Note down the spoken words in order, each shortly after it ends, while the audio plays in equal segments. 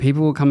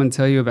people will come and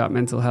tell you about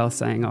mental health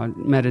saying, oh,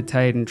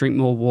 meditate and drink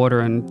more water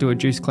and do a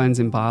juice cleanse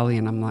in Bali.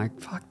 And I'm like,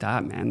 fuck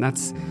that, man.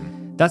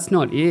 That's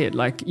not it.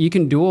 Like, you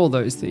can do all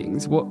those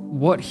things.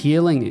 What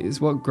healing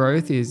is, what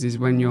growth is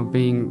when you're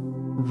being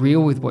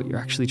real with what you're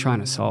actually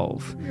trying to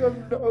solve. You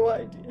have no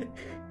idea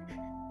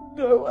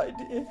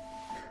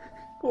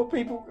what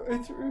people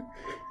go through.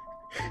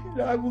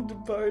 And I will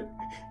devote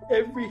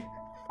every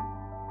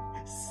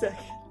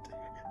second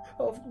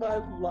of my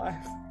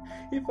life,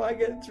 if I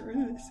get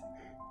through this,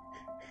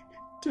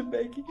 to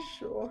making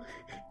sure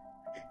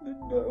that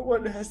no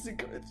one has to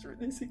go through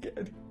this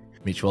again.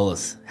 Mitch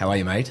Wallis, how are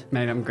you, mate?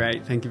 Mate, I'm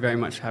great. Thank you very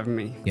much for having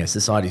me. You know,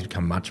 society's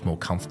become much more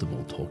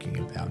comfortable talking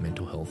about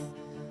mental health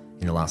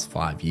in the last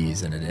 5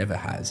 years than it ever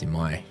has, in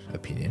my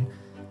opinion.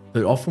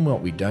 But often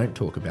what we don't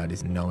talk about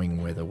is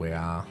knowing whether we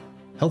are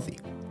healthy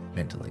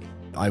mentally.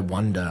 I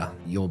wonder,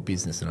 your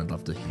business, and I'd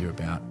love to hear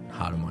about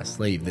Heart on My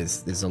Sleeve,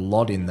 there's a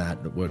lot in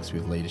that works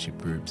with leadership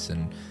groups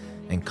and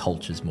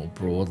cultures more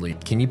broadly.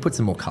 Can you put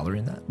some more colour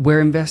in that? We're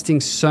investing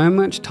so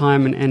much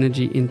time and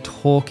energy in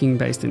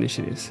talking-based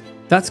initiatives.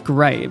 That's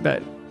great,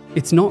 but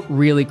it's not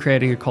really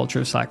creating a culture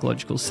of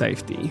psychological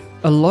safety.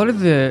 A lot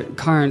of the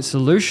current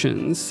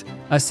solutions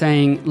are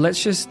saying,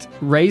 let's just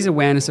raise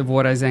awareness of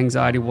what is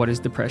anxiety, what is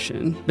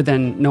depression, but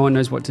then no one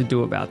knows what to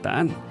do about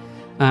that.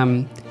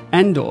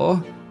 And/or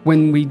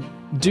when we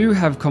do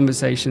have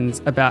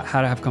conversations about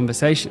how to have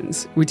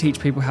conversations, we teach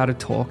people how to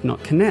talk,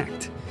 not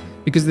connect.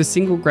 Because the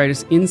single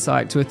greatest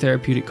insight to a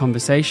therapeutic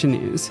conversation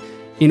is,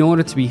 in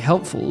order to be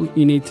helpful,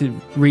 you need to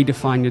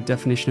redefine your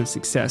definition of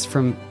success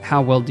from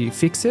how well do you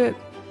fix it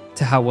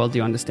to how well do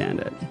you understand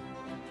it.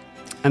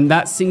 And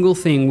that single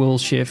thing will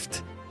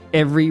shift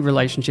every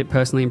relationship,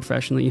 personally and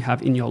professionally, you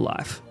have in your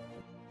life.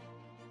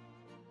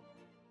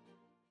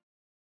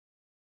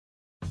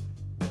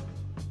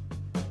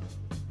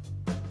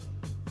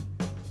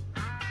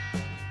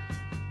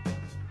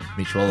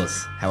 Mitch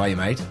Wallis, how are you,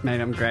 mate?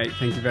 Mate, I'm great.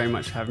 Thank you very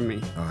much for having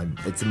me.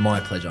 It's my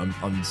pleasure.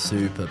 I'm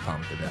super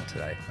pumped about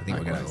today. I think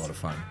we're going to have a lot of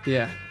fun.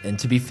 Yeah. And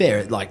to be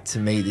fair, like, to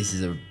me, this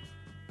is a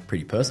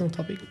pretty personal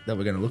topic that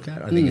we're going to look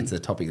at. I think it's a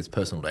topic that's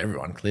personal to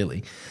everyone,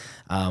 clearly.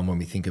 When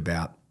we think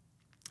about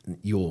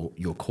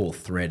your core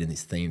thread in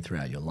this theme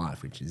throughout your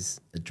life, which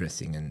is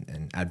addressing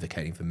and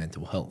advocating for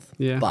mental health.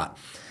 Yeah. But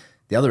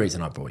the other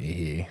reason I brought you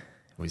here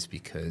was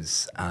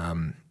because,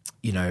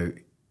 you know,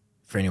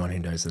 for anyone who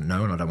doesn't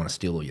know, and I don't want to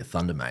steal all your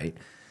thunder, mate,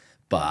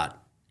 but,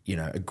 you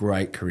know, a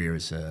great career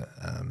as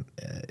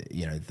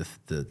you know,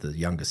 the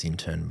youngest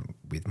intern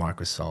with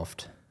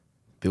Microsoft,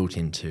 built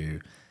into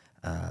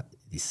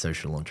this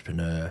social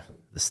entrepreneur,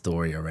 the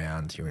story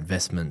around your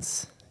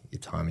investments,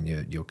 your time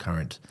in your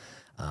current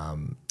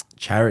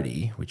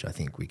charity, which I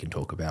think we can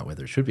talk about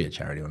whether it should be a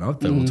charity or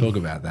not, but we'll talk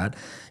about that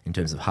in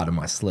terms of Heart on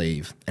My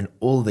Sleeve, and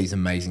all of these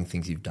amazing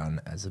things you've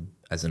done as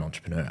an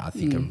entrepreneur, I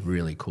think are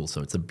really cool.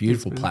 So it's a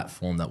beautiful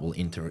platform that will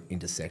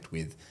intersect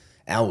with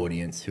our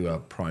audience, who are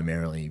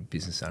primarily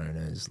business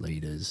owners,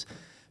 leaders,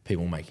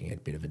 people making a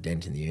bit of a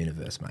dent in the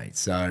universe, mate.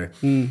 So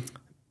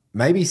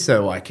maybe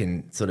so I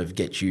can sort of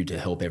get you to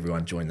help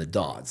everyone join the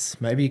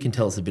dots. Maybe you can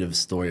tell us a bit of a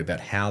story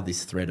about how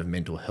this thread of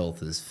mental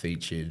health is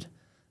featured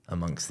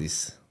amongst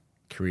this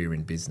career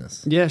in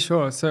business. Yeah,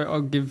 sure. So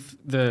I'll give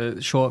the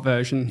short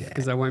version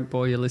because I won't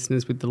bore your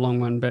listeners with the long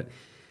one. But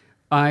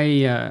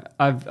I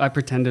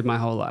pretended my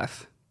whole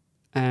life,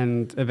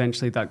 and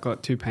eventually that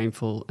got too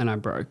painful and I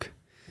broke.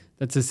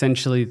 That's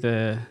essentially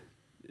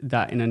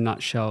that in a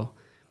nutshell.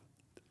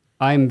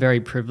 I am very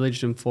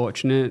privileged and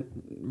fortunate,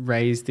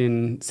 raised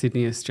in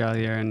Sydney,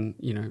 Australia, and,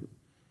 you know,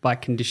 by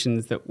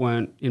conditions that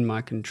weren't in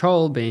my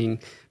control, being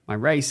my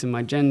race and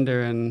my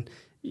gender and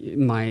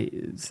my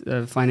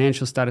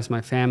financial status, my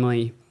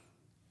family.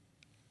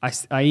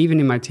 I even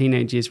in my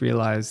teenage years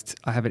realized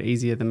I have it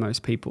easier than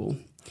most people.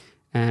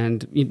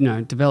 And, you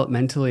know,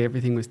 developmentally,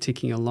 everything was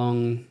ticking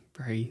along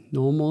very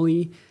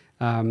normally.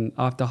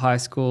 After high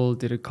school,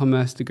 did a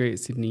commerce degree at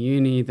Sydney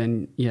Uni,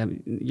 then,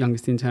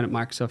 youngest intern at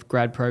Microsoft,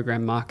 grad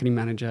program marketing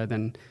manager,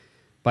 then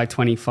by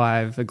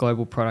 25, a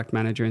global product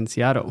manager in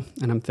Seattle,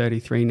 and I'm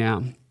 33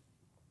 now.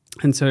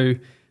 And so,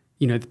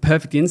 you know, the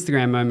perfect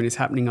Instagram moment is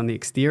happening on the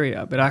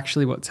exterior, but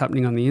actually what's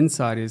happening on the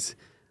inside is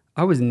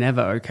I was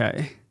never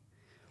okay.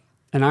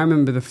 And I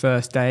remember the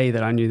first day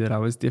that I knew that I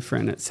was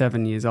different at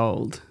 7 years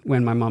old,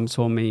 when my mum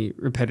saw me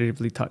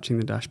repetitively touching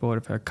the dashboard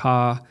of her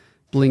car,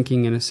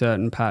 blinking in a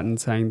certain pattern,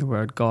 saying the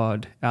word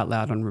God out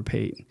loud on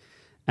repeat.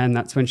 And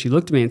that's when she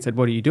looked at me and said,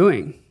 "What are you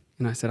doing?"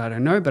 And I said, "I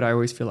don't know, but I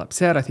always feel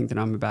upset. I think that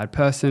I'm a bad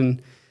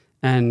person."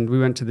 And we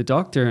went to the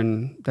doctor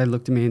and they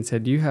looked at me and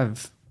said, "You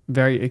have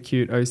very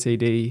acute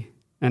OCD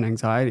and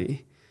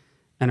anxiety."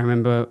 And I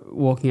remember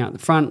walking out the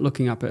front,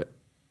 looking up at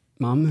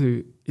Mum,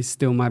 who is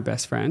still my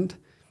best friend,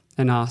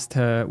 and asked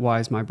her, "Why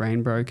is my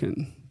brain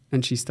broken?"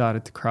 And she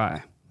started to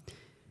cry.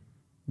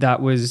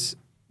 That was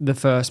the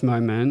first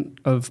moment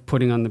of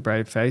putting on the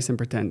brave face and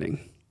pretending.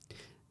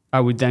 I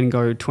would then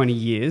go 20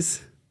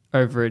 years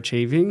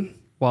overachieving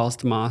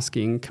whilst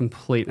masking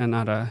complete and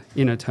utter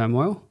inner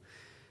turmoil.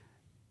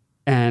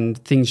 And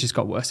things just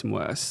got worse and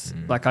worse.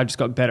 Like I just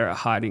got better at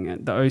hiding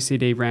it. The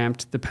OCD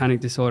ramped, the panic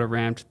disorder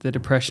ramped, the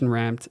depression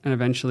ramped, and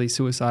eventually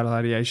suicidal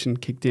ideation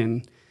kicked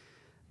in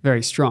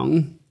very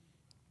strong.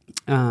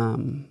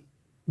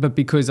 But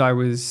because I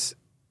was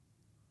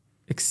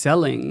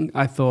excelling,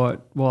 I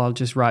thought, well, I'll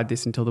just ride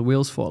this until the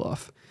wheels fall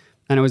off.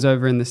 And it was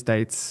over in the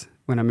States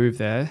when I moved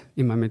there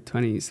in my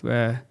mid-20s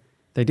where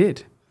they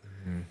did.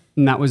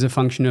 And that was a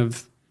function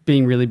of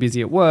being really busy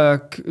at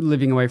work,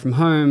 living away from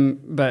home,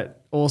 but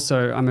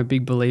also, I'm a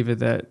big believer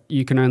that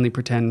you can only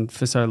pretend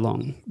for so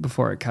long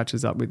before it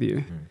catches up with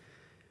you.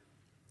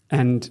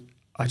 And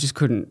I just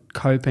couldn't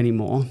cope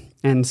anymore.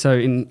 And so,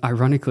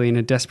 ironically, in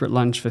a desperate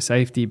lunge for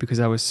safety,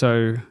 because I was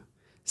so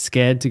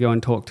scared to go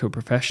and talk to a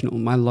professional,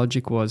 my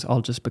logic was,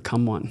 I'll just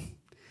become one.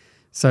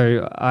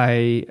 So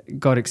I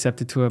got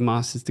accepted to a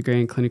master's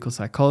degree in clinical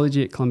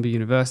psychology at Columbia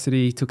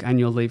University, took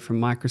annual leave from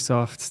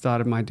Microsoft,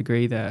 started my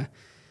degree there.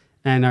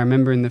 And I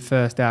remember in the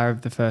first hour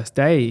of the first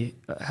day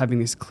having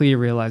this clear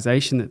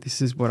realization that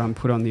this is what I'm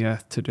put on the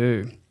earth to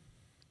do.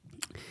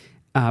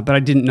 But I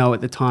didn't know at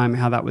the time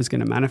how that was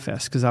going to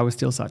manifest because I was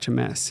still such a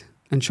mess.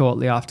 And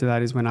shortly after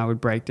that is when I would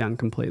break down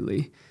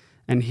completely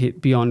and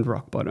hit beyond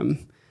rock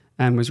bottom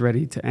and was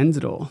ready to end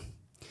it all.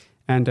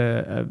 And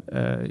a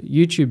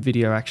YouTube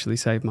video actually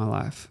saved my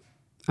life.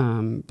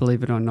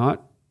 Believe it or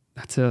not,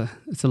 it's a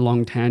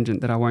long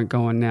tangent that I won't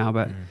go on now,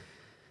 but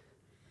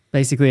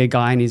basically a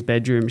guy in his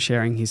bedroom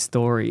sharing his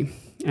story.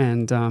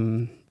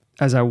 And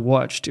as I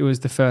watched, it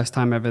was the first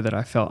time ever that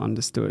I felt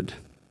understood.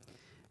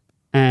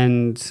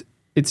 And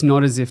it's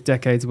not as if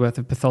decades worth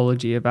of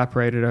pathology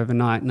evaporated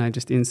overnight and I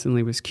just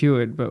instantly was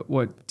cured. But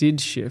what did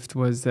shift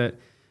was that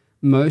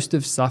most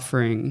of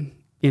suffering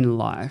in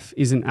life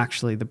isn't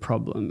actually the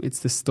problem. It's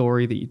the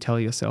story that you tell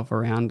yourself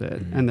around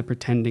it and the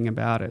pretending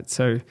about it.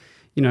 So,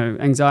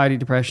 anxiety,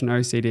 depression,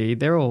 OCD,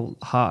 they're all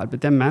hard,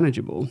 but they're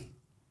manageable.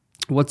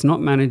 What's not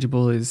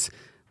manageable is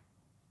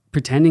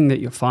pretending that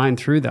you're fine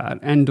through that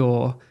and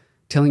or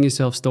telling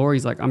yourself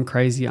stories like I'm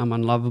crazy, I'm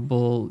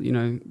unlovable,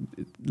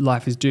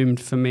 life is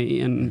doomed for me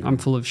and I'm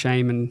full of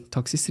shame and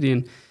toxicity,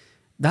 and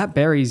that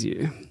buries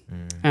you.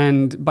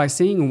 And by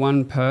seeing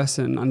one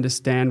person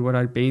understand what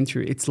I'd been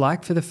through, it's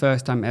like for the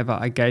first time ever,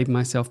 I gave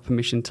myself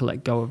permission to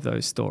let go of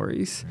those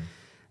stories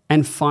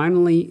and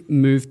finally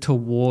move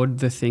toward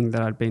the thing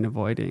that I'd been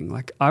avoiding.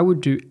 Like I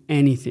would do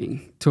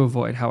anything to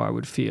avoid how I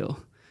would feel,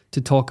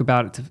 to talk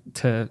about it,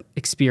 to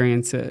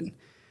experience it.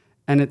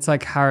 And it's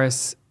like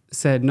Harris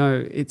said,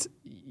 no,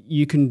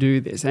 you can do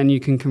this and you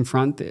can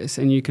confront this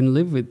and you can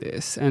live with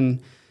this.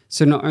 And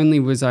so not only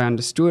was I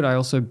understood, I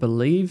also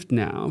believed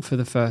now for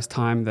the first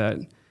time that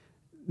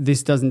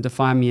this doesn't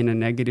define me in a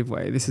negative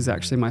way. This is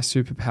actually my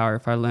superpower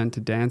if I learn to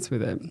dance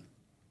with it.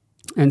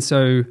 And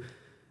so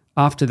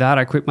after that,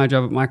 I quit my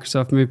job at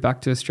Microsoft, moved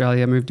back to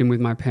Australia, moved in with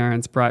my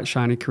parents, bright,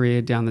 shiny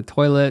career down the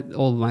toilet,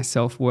 all of my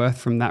self-worth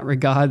from that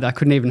regard. I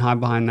couldn't even hide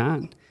behind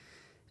that.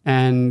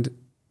 And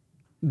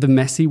the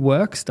messy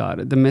work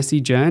started, the messy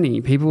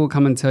journey. People will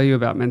come and tell you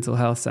about mental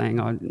health saying,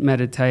 oh,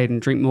 meditate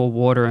and drink more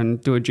water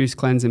and do a juice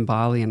cleanse in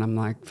Bali. And I'm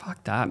like,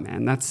 fuck that,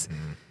 man.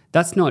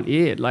 That's not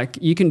it. Like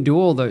you can do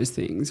all those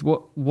things.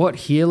 What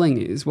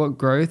healing is, what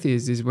growth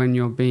is when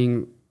you're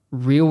being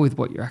real with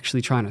what you're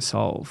actually trying to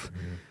solve.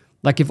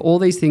 Like if all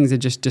these things are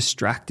just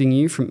distracting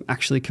you from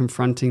actually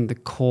confronting the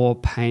core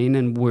pain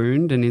and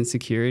wound and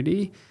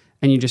insecurity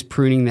and you're just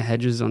pruning the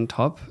hedges on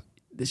top,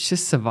 it's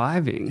just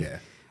surviving. Yeah.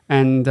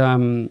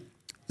 And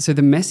so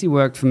the messy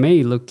work for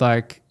me looked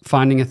like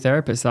finding a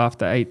therapist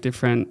after 8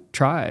 different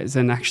tries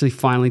and actually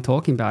finally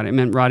talking about it. It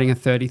meant writing a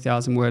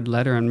 30,000 word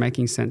letter and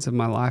making sense of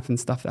my life and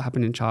stuff that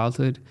happened in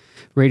childhood,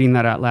 reading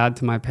that out loud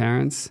to my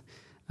parents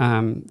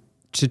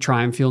to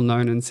try and feel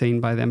known and seen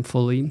by them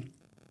fully,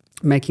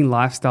 making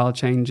lifestyle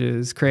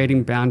changes,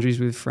 creating boundaries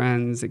with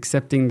friends,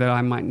 accepting that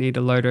I might need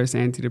a low-dose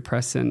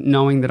antidepressant,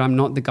 knowing that I'm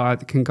not the guy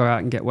that can go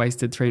out and get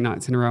wasted 3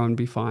 nights in a row and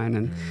be fine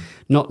and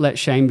not let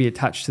shame be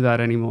attached to that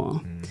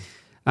anymore.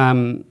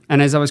 And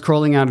as I was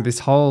crawling out of this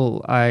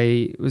hole,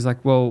 I was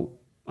like, well,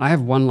 I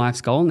have one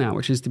life's goal now,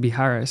 which is to be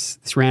Harris,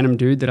 this random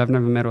dude that I've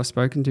never met or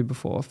spoken to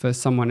before, for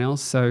someone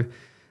else. So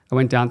I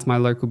went down to my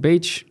local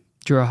beach,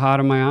 drew a heart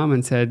on my arm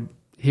and said,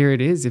 here it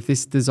is. If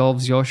this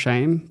dissolves your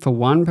shame for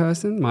one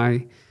person,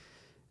 my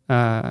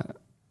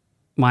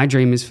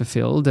dream is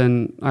fulfilled.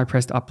 And I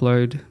pressed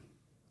upload,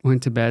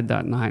 went to bed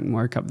that night and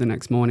woke up the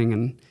next morning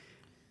and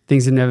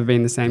things have never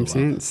been the same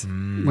since.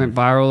 Went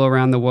viral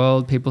around the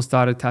world. People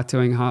started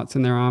tattooing hearts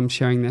on their arms,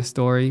 sharing their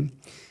story.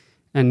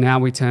 And now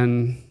we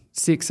turn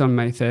 6 on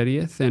May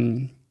 30th.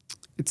 And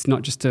it's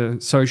not just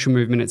a social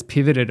movement. It's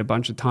pivoted a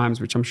bunch of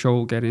times, which I'm sure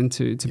we'll get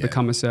into, to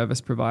become a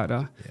service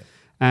provider.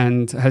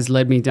 And has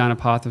led me down a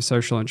path of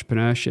social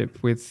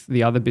entrepreneurship with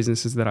the other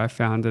businesses that I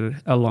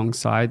founded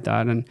alongside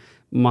that. And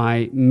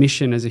my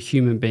mission as a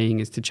human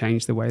being is to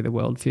change the way the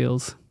world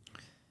feels.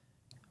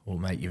 Well,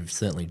 mate, you've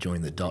certainly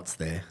joined the dots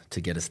there to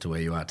get us to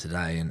where you are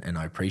today, and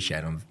I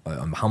appreciate it.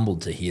 I'm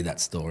humbled to hear that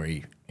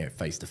story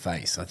face to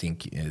face. I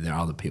think there are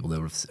other people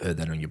that have heard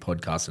that on your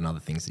podcast and other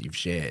things that you've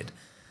shared.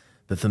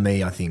 But for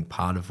me, I think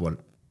part of what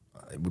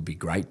it would be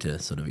great to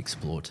sort of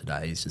explore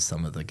today is just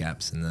some of the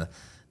gaps and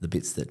the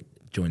bits that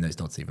join those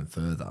dots even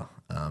further,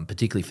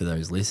 particularly for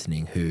those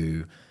listening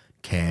who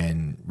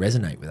can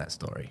resonate with that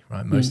story,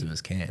 right? Most of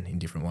us can in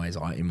different ways.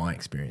 In my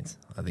experience,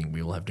 I think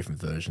we all have different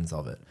versions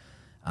of it.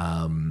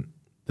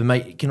 But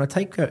mate, can I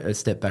take a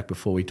step back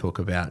before we talk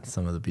about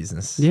some of the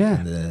business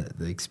and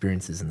the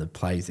experiences and the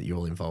plays that you're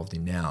all involved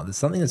in now? There's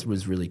something that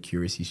was really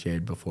curious you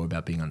shared before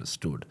about being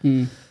understood.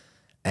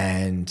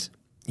 And,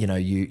 you know,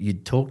 you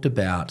talked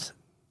about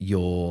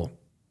your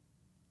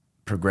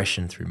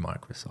progression through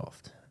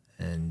Microsoft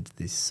and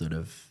this sort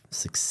of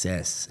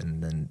success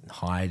and then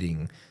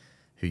hiding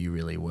who you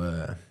really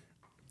were.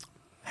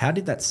 How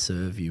did that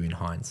serve you in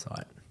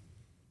hindsight?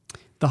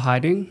 The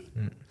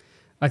hiding?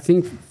 I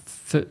think,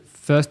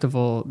 first of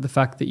all, the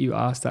fact that you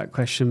asked that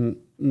question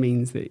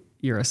means that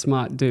you're a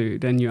smart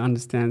dude and you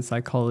understand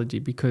psychology,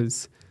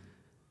 because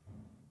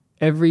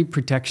every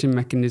protection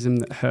mechanism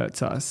that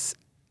hurts us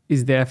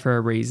is there for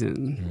a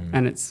reason,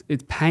 and it's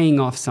paying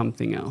off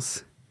something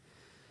else.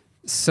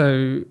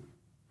 So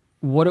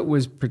what it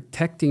was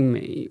protecting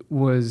me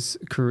was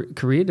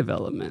career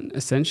development,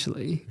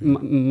 essentially.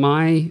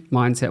 My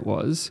mindset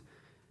was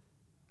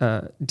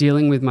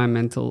dealing with my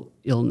mental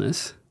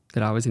illness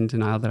that I was in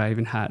denial that I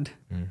even had,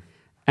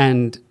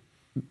 and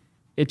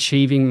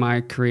achieving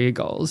my career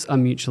goals are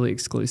mutually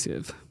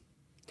exclusive.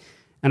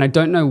 And I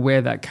don't know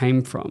where that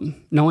came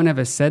from. No one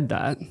ever said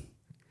that.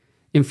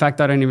 In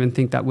fact, I don't even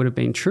think that would have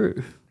been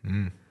true.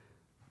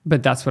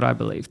 But that's what I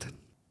believed.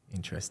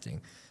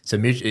 Interesting. So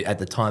at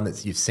the time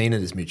that you've seen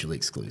it as mutually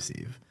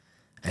exclusive,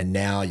 and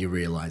now your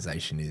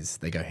realization is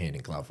they go hand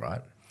in glove,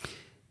 right?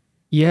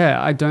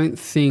 Yeah, I don't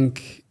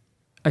think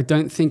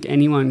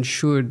anyone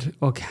should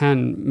or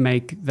can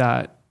make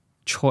that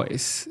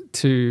choice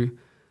to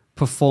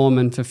perform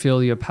and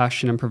fulfill your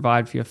passion and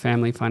provide for your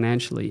family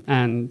financially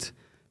and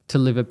to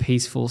live a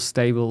peaceful,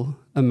 stable,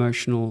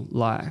 emotional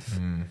life.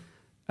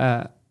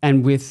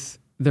 And with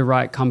the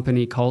right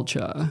company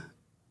culture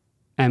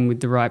and with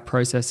the right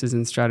processes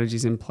and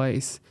strategies in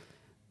place,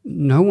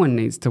 no one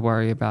needs to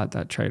worry about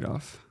that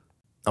trade-off.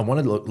 I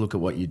want to look at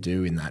what you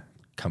do in that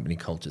company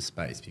culture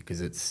space,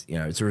 because it's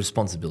a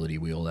responsibility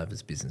we all have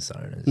as business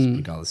owners,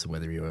 regardless of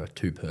whether you're a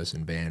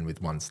 2-person band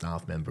with 1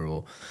 staff member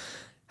or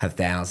have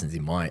thousands,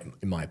 in my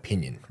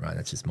opinion, right?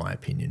 That's just my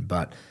opinion.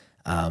 But,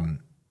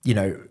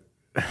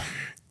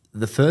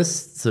 the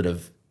first sort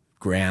of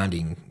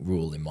grounding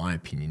rule, in my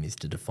opinion, is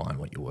to define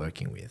what you're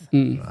working with,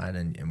 right?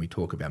 And we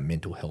talk about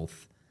mental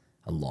health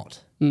a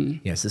lot.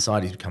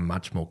 Society's become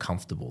much more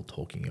comfortable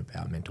talking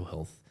about mental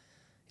health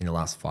in the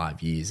last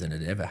 5 years than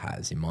it ever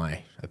has, in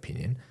my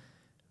opinion.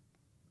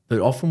 But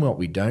often what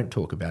we don't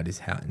talk about is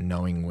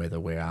knowing whether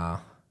we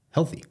are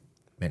healthy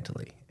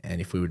mentally.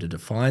 And if we were to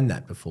define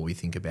that before we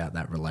think about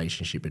that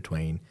relationship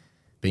between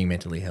being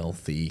mentally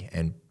healthy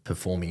and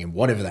performing in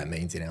whatever that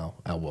means in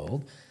our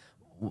world,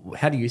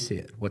 how do you see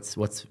it? What's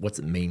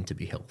it mean to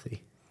be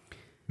healthy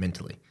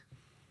mentally?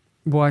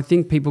 Well, I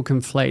think people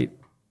conflate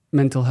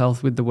mental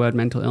health with the word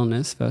mental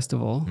illness, first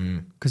of all,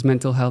 because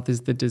mental health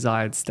is the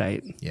desired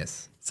state.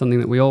 Yes. Something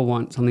that we all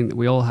want, something that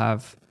we all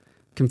have.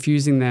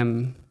 Confusing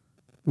them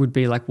would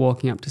be like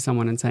walking up to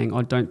someone and saying,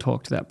 oh, don't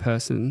talk to that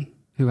person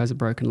who has a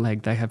broken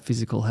leg. They have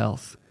physical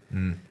health.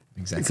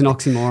 Exactly. It's an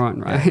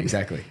oxymoron, right? Yeah,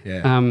 exactly,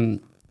 yeah.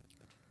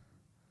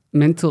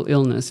 Mental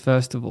illness,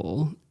 first of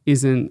all,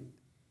 isn't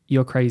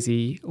you're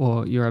crazy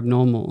or you're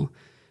abnormal.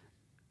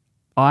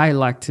 I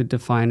like to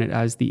define it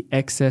as the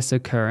excess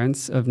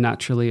occurrence of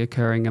naturally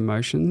occurring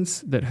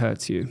emotions that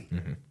hurts you.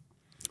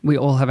 We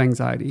all have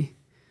anxiety.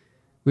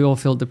 We all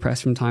feel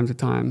depressed from time to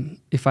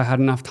time. If I had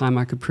enough time,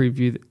 I could prove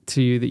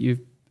to you that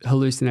you've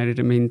hallucinated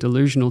and been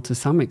delusional to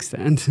some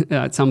extent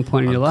at some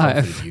point in your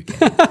life. You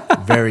can.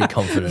 Very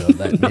confident of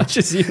that, Mitch. Not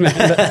just you, man,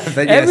 but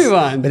But yes,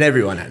 everyone. But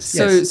everyone has.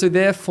 So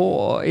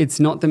therefore, it's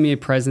not the mere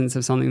presence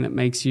of something that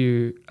makes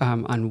you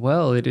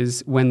unwell. It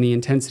is when the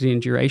intensity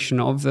and duration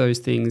of those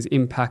things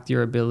impact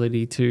your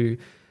ability to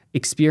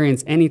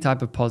experience any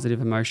type of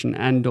positive emotion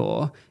and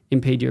or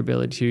impede your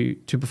ability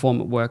to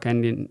perform at work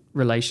and in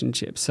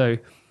relationships. So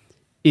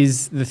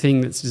is the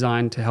thing that's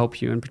designed to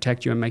help you and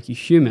protect you and make you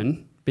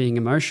human, being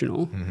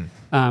emotional,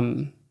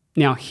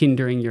 now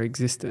hindering your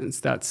existence.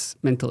 That's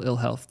mental ill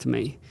health to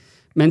me.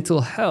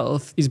 Mental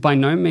health is by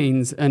no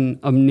means an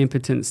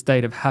omnipotent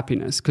state of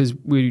happiness, because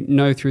we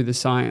know through the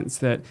science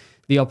that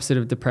the opposite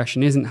of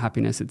depression isn't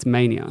happiness, it's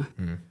mania,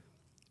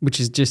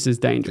 which is just as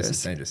dangerous. Just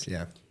as dangerous,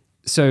 yeah.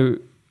 So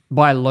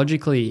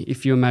biologically,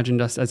 if you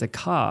imagined us as a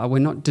car, we're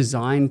not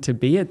designed to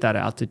be at that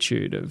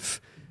altitude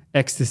of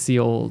ecstasy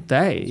all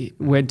day.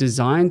 We're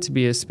designed to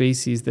be a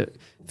species that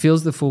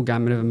feels the full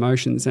gamut of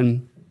emotions.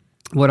 And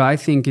what I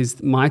think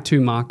is my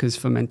 2 markers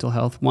for mental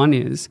health, one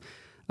is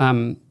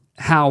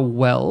how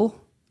well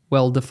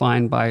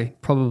defined by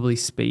probably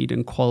speed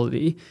and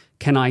quality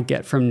can I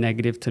get from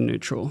negative to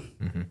neutral.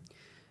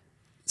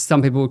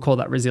 Some people would call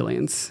that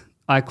resilience.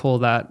 I call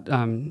that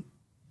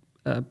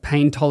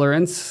pain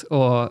tolerance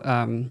or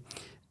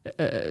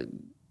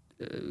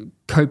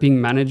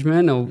coping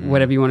management or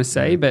whatever you want to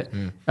say. But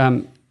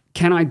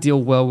can I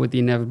deal well with the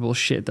inevitable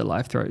shit that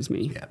life throws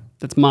me? Yeah.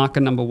 That's marker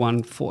number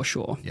one for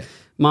sure. Yeah.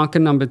 Marker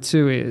number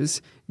two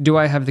is, do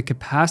I have the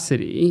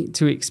capacity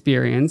to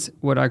experience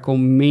what I call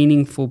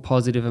meaningful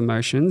positive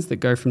emotions that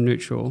go from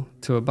neutral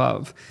to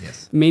above?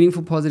 Yes.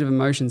 Meaningful positive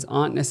emotions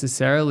aren't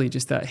necessarily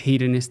just that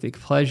hedonistic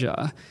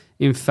pleasure.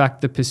 In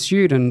fact, the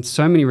pursuit, and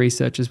so many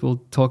researchers will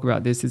talk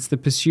about this, it's the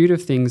pursuit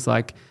of things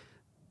like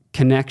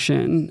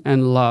connection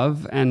and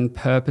love and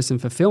purpose and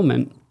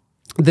fulfillment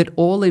that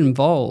all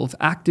involve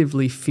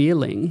actively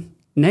feeling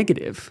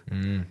negative.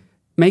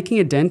 Making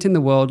a dent in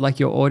the world like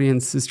your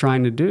audience is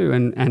trying to do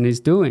and is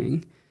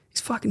doing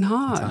is fucking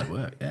hard. It's hard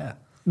work, yeah.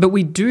 But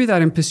we do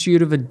that in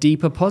pursuit of a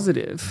deeper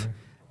positive.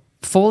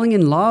 Falling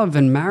in love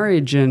and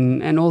marriage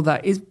and all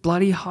that is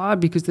bloody hard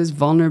because there's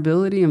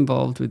vulnerability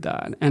involved with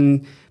that.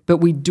 But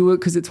we do it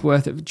because it's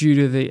worth it due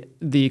to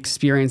the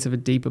experience of a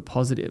deeper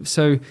positive.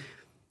 So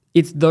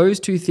it's those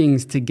two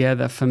things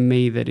together for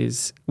me that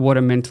is what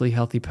a mentally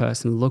healthy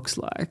person looks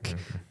like.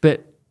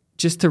 But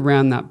just to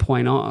round that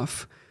point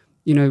off,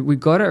 we've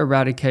got to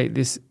eradicate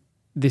this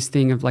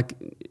thing of like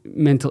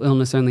mental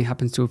illness only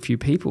happens to a few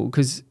people,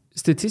 because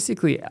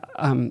statistically,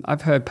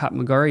 I've heard Pat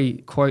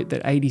McGorry quote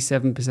that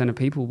 87% of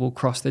people will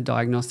cross the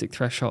diagnostic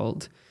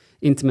threshold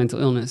into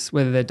mental illness,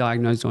 whether they're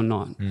diagnosed or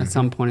not, at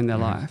some point in their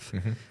life.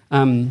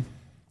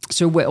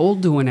 So we're all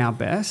doing our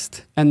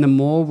best, and the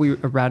more we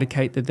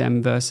eradicate the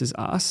them versus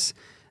us,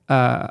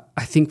 I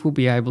think we'll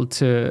be able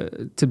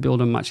to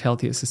build a much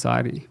healthier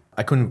society.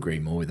 I couldn't agree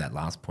more with that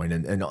last point.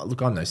 And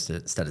look, I'm no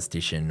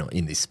statistician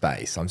in this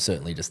space. I'm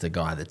certainly just a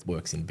guy that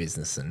works in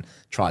business and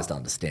tries to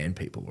understand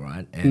people,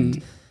 right?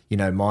 And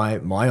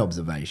my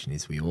observation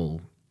is we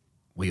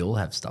all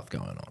have stuff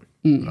going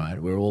on,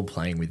 right? We're all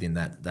playing within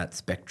that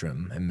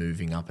spectrum and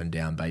moving up and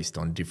down based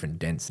on different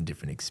dents and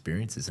different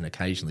experiences. And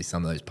occasionally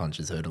some of those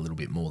punches hurt a little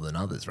bit more than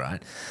others,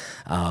 right?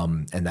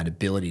 And that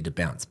ability to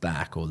bounce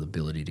back, or the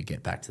ability to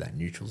get back to that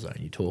neutral zone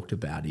you talked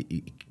about,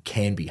 it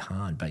can be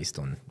hard based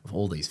on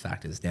all these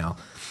factors. Now,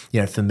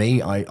 for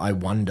me, I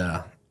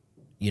wonder,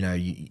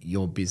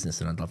 your business,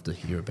 and I'd love to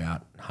hear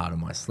about Heart on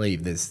My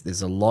Sleeve.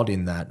 There's a lot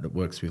in that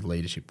works with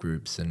leadership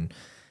groups and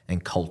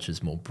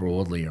cultures more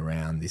broadly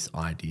around this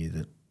idea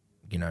that,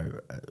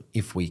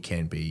 if we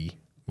can be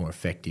more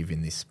effective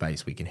in this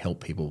space, we can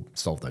help people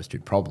solve those two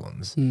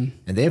problems and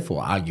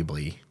therefore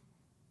arguably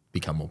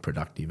become more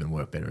productive and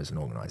work better as an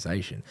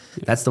organisation.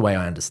 Yeah. That's the way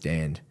I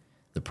understand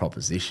the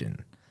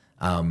proposition.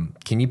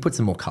 Can you put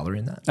some more colour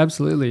in that?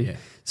 Absolutely. Yeah.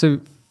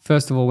 So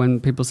first of all, when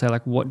people say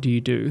like, what do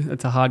you do?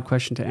 It's a hard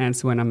question to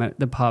answer when I'm at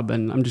the pub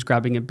and I'm just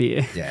grabbing a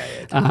beer. Yeah.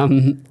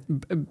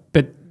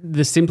 But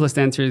the simplest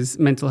answer is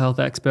mental health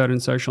expert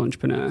and social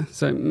entrepreneur.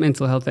 So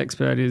mental health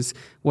expert is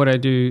what I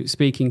do: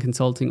 speaking,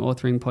 consulting,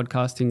 authoring,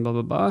 podcasting, blah,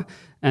 blah, blah.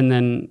 And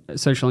then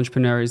social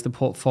entrepreneur is the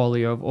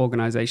portfolio of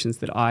organizations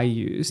that I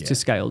use to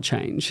scale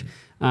change.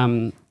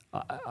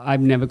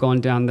 I've never gone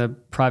down the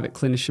private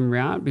clinician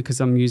route because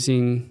I'm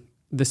using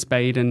the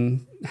spade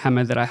and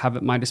hammer that I have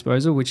at my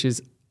disposal, which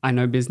is I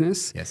know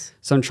business. Yes.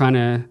 So I'm trying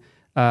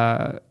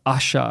to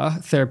usher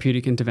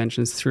therapeutic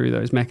interventions through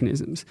those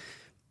mechanisms.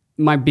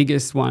 My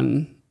biggest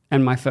one,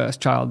 and my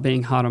first child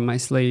being Heart on My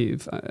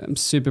Sleeve, I'm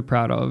super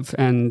proud of,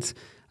 and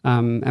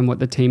what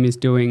the team is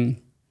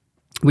doing,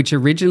 which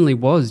originally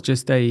was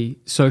just a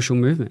social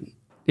movement.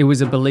 It was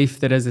a belief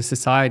that as a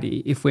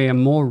society, if we are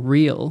more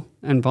real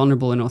and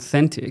vulnerable and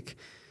authentic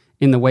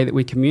in the way that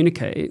we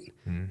communicate,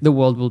 the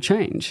world will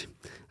change.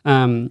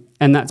 And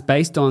that's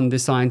based on the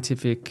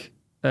scientific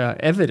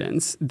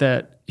evidence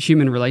that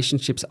human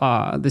relationships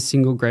are the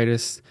single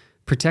greatest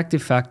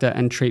protective factor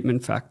and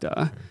treatment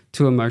factor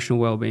to emotional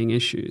well-being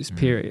issues,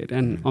 period.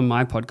 And on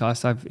my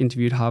podcast, I've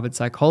interviewed Harvard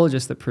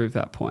psychologists that prove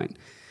that point.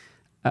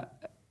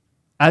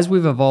 As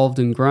we've evolved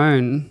and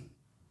grown,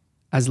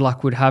 as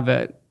luck would have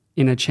it,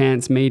 in a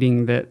chance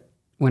meeting that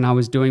when I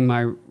was doing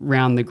my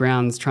round the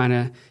grounds trying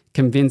to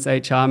convince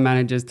HR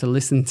managers to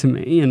listen to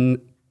me, and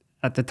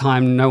at the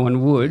time no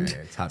one would,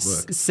 it's hard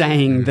work.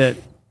 Saying that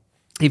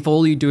if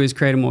all you do is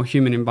create a more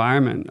human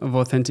environment of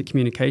authentic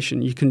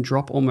communication, you can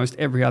drop almost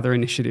every other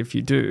initiative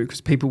you do, because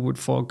people would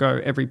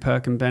forego every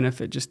perk and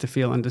benefit just to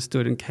feel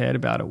understood and cared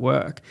about at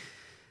work.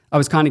 I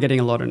was kind of getting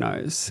a lot of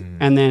no's.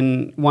 And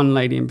then one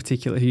lady in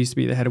particular who used to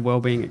be the head of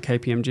wellbeing at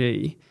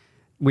KPMG,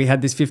 we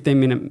had this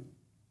 15-minute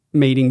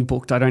meeting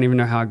booked. I don't even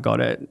know how I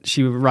got it.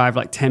 She arrived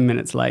like 10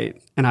 minutes late,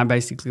 and I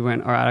basically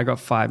went, all right, I got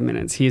 5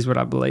 minutes. Here's what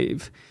I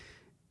believe.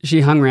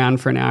 She hung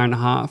around for an hour and a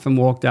half and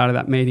walked out of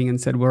that meeting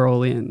and said, we're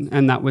all in.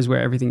 And that was where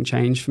everything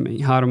changed for me.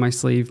 Heart on My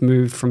Sleeve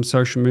moved from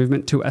social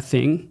movement to a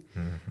thing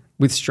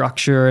with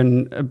structure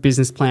and a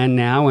business plan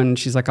now. And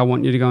she's like, I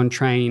want you to go and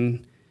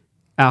train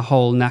our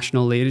whole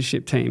national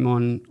leadership team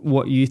on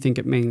what you think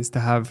it means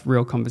to have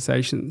real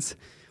conversations.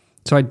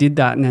 So I did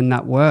that, and then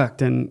that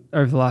worked. And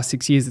over the last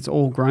 6 years, it's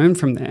all grown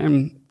from there.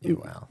 And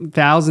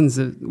thousands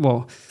of,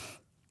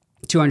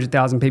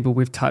 200,000 people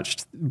we've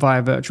touched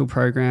via virtual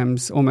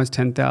programs, almost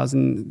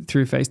 10,000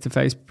 through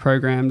face-to-face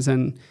programs.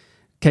 And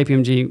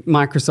KPMG,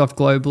 Microsoft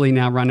globally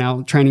now run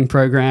our training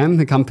program,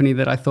 the company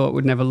that I thought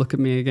would never look at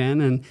me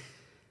again. And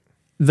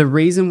the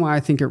reason why I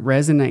think it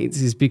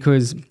resonates is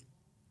because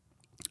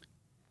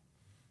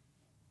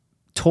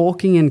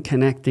talking and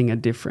connecting are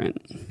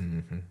different.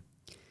 Mm-hmm.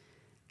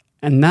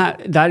 And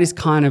that is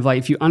kind of like,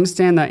 if you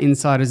understand that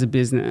inside as a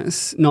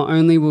business, not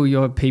only will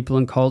your people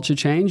and culture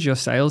change, your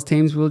sales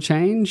teams will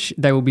change,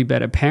 they will be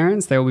better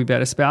parents, they will be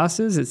better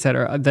spouses,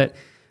 etc. That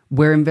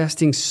we're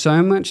investing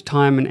so much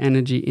time and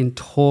energy in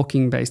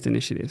talking-based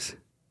initiatives.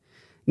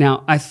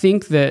 Now, I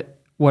think that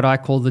what I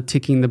call the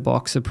ticking the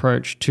box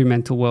approach to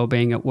mental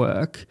well-being at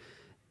work,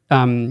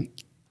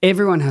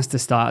 everyone has to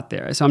start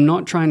there. So I'm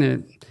not trying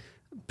to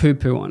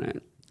poo-poo on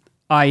it,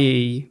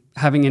 i.e.,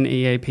 having an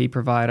EAP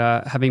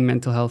provider, having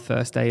mental health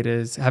first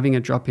aiders, having a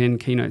drop-in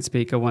keynote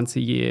speaker once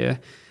a year,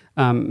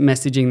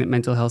 messaging that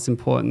mental health is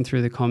important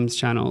through the comms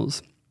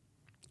channels.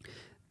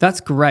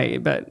 That's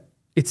great, but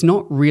it's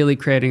not really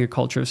creating a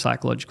culture of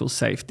psychological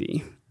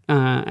safety.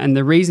 And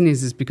the reason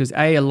is because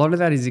A, a lot of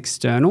that is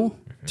external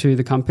to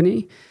the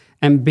company,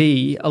 and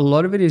B, a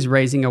lot of it is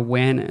raising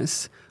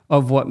awareness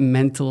of what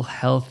mental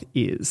health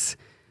is,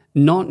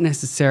 not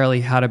necessarily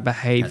how to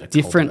behave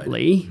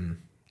differently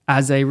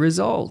as a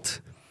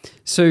result.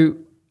 So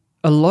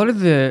a lot of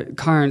the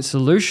current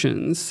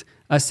solutions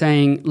are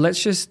saying,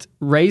 let's just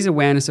raise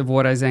awareness of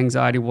what is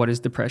anxiety, what is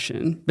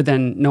depression, but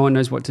then no one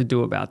knows what to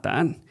do about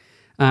that.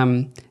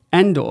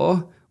 And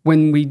or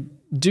when we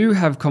do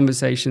have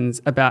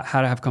conversations about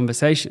how to have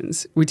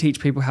conversations, we teach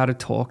people how to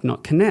talk,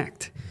 not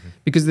connect.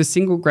 Because the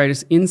single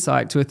greatest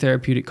insight to a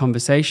therapeutic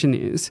conversation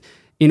is,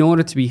 in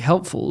order to be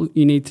helpful,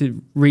 you need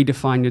to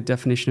redefine your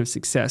definition of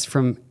success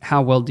from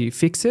how well do you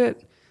fix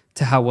it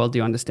to how well do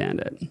you understand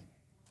it.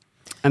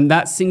 And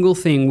that single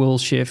thing will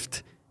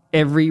shift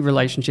every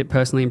relationship,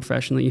 personally and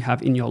professionally, you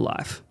have in your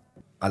life.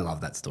 I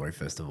love that story,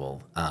 first of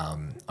all.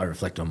 I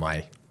reflect on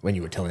when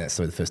you were telling that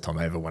story the first time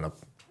I ever won a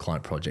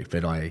client project,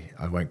 but I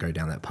won't go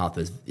down that path.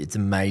 It's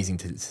amazing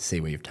to see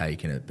where you've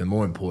taken it. But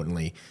more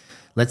importantly,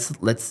 let's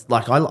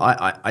like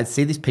I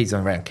see this piece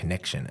around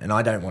connection, and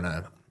I don't want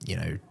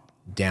to,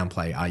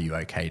 downplay Are You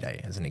OK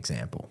Day as an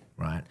example,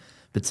 right?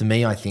 But to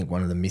me, I think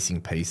one of the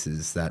missing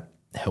pieces that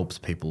helps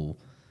people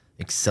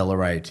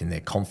accelerate in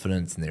their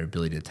confidence and their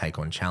ability to take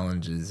on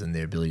challenges and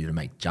their ability to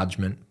make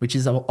judgment, which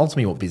is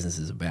ultimately what business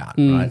is about,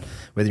 right?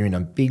 Whether you're in a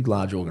big,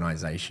 large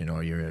organization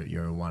or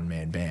you're a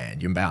one-man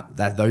band, you're about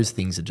that. Those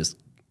things are just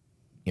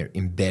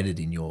embedded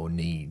in your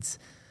needs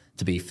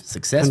to be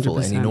successful.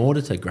 100%. And in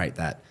order to create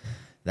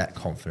that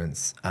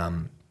confidence,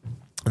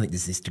 I think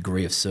there's this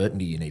degree of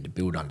certainty you need to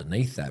build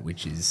underneath that,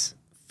 which is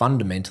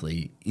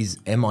fundamentally,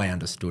 am I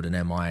understood and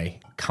am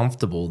I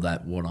comfortable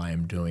that what I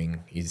am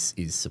doing is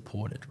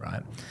supported,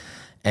 right?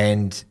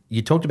 And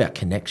you talked about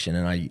connection,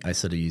 and I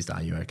sort of used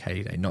Are You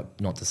OK Day,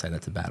 not to say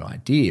that's a bad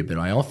idea, but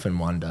I often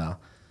wonder,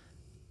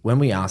 when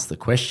we ask the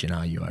question,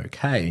 are you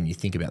okay? And you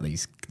think about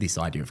this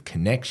idea of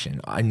connection,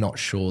 I'm not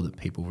sure that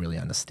people really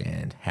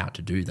understand how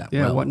to do that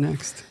well. Yeah, what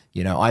next?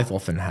 I've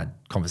often had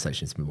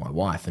conversations with my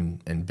wife,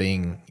 and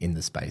being in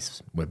the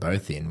space we're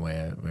both in,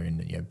 where we're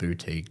in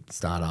boutique,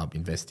 startup,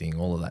 investing,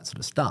 all of that sort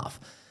of stuff,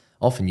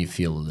 often you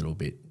feel a little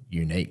bit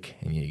unique,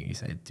 and you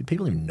say, do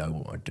people even know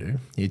what I do?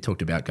 You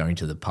talked about going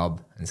to the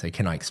pub and say,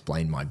 can I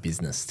explain my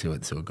business to a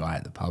guy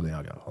at the pub? And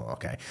I go, oh,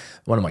 okay.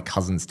 One of my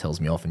cousins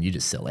tells me often, you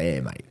just sell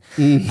air, mate.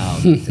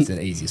 It's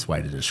the easiest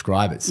way to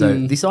describe it. So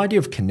this idea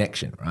of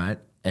connection, right,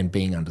 and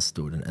being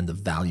understood and the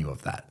value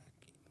of that,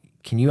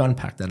 can you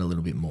unpack that a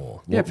little bit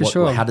more? For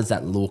sure. How does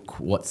that look?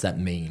 What's that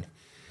mean?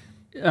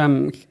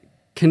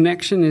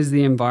 Connection is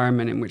the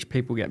environment in which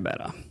people get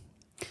better.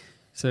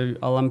 So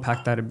I'll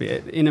unpack that a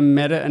bit. In a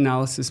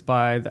meta-analysis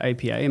by the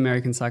APA,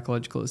 American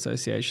Psychological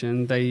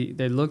Association, they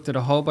looked at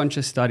a whole bunch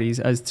of studies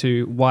as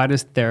to why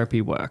does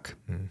therapy work.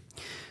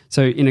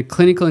 So in a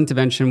clinical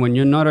intervention, when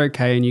you're not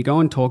okay and you go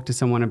and talk to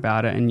someone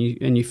about it and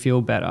you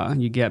feel better,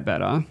 you get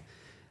better,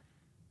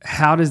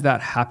 how does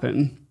that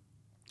happen?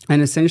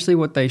 And essentially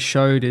what they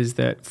showed is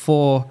that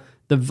for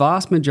the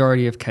vast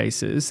majority of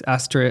cases,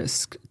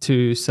 asterisk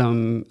to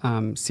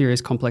some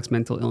serious complex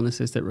mental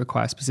illnesses that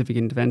require specific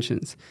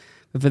interventions,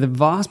 but for the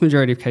vast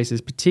majority of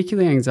cases,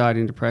 particularly anxiety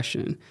and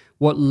depression,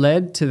 what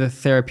led to the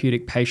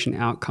therapeutic patient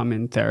outcome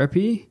in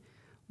therapy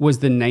was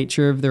the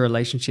nature of the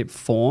relationship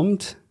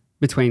formed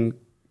between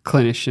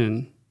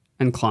clinician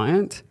and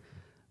client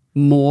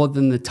more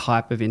than the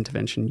type of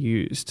intervention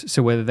used.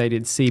 So whether they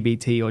did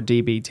CBT or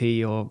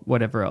DBT or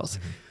whatever else.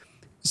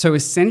 So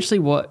essentially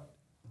what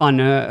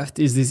unearthed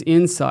is this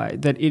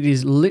insight that it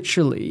is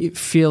literally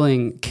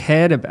feeling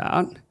cared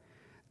about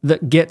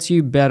that gets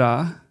you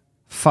better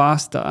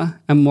faster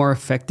and more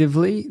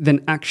effectively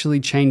than actually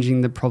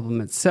changing the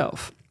problem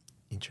itself.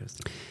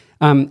 Interesting.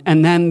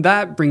 And then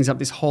that brings up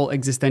this whole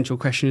existential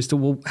question as to,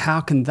 well,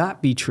 how can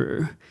that be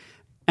true?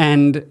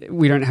 And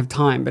we don't have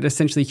time, but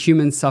essentially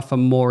humans suffer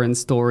more in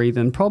story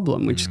than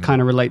problem, which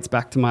kind of relates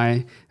back to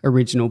my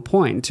original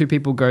point. Two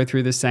people go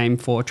through the same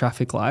 4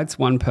 traffic lights.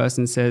 One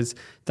person says,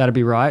 that'll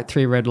be right,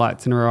 3 red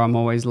lights in a row, I'm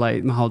always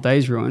late, my whole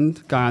day's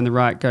ruined. Guy on the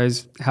right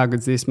goes, how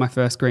good's this, my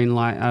first green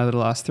light out of the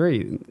last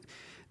 3.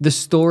 the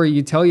story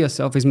you tell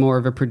yourself is more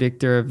of a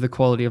predictor of the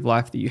quality of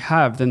life that you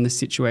have than the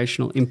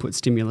situational input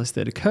stimulus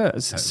that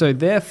occurs. Totally. So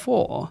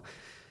therefore,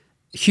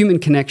 human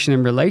connection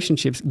and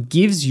relationships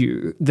gives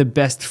you the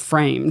best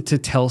frame to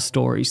tell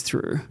stories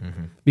through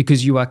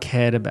because you are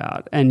cared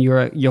about, and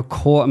your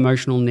core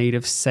emotional need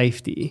of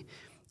safety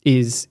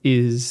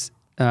is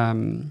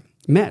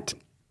met.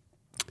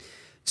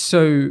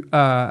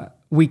 So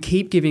we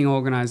keep giving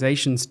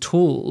organizations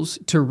tools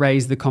to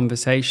raise the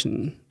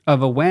conversation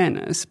of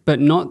awareness, but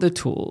not the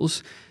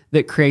tools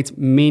that creates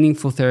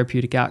meaningful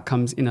therapeutic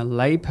outcomes in a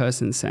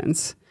layperson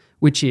sense,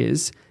 which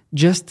is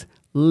just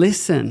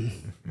listen.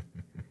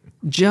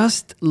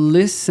 Just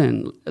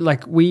listen.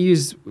 Like, we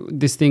use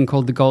this thing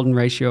called the golden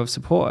ratio of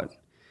support.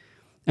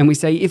 And we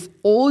say, if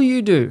all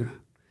you do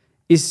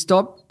is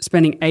stop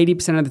spending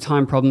 80% of the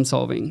time problem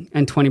solving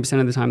and 20%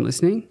 of the time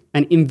listening,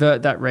 and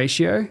invert that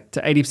ratio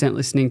to 80%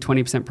 listening,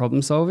 20%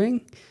 problem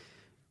solving,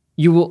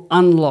 you will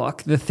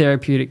unlock the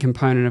therapeutic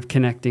component of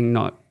connecting,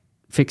 not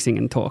fixing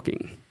and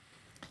talking.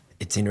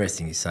 It's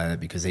interesting you say that,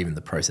 because even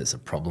the process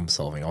of problem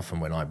solving, often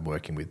when I'm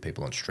working with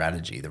people on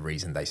strategy, the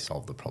reason they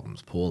solve the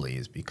problems poorly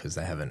is because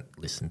they haven't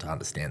listened to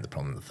understand the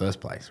problem in the first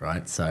place,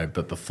 right? So,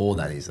 but before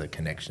that is a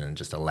connection and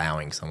just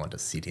allowing someone to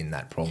sit in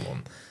that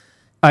problem.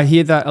 I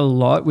hear that a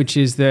lot, which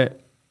is that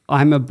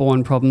I'm a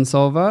born problem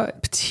solver,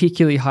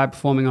 particularly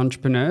high-performing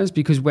entrepreneurs,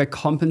 because we're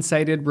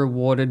compensated,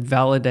 rewarded,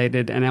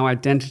 validated, and our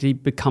identity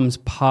becomes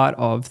part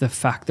of the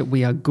fact that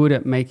we are good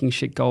at making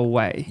shit go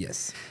away.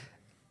 Yes.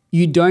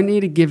 You don't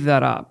need to give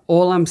that up.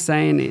 All I'm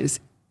saying is,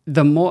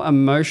 the more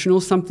emotional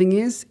something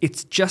is,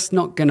 it's just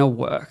not going to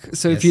work.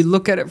 So if you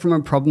look at it from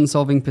a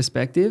problem-solving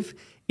perspective,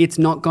 it's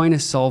not going to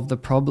solve the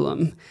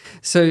problem.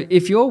 So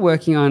if you're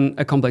working on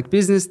a complex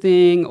business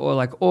thing, or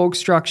like org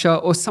structure,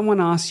 or someone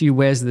asks you,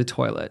 where's the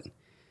toilet?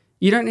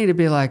 You don't need to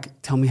be like,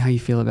 tell me how you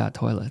feel about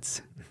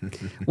toilets.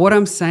 What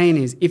I'm saying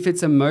is, if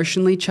it's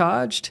emotionally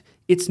charged,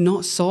 it's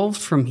not solved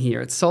from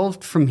here. It's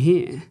solved from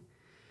here.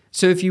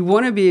 So if you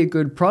want to be a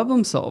good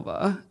problem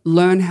solver,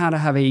 learn how to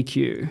have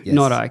EQ,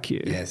 not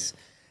IQ. Yes.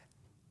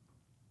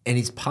 And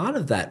it's part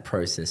of that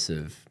process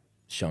of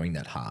showing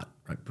that heart,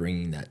 right?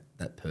 Bringing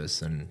that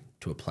person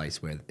to a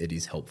place where it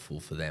is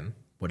helpful for them,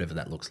 whatever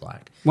that looks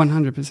like.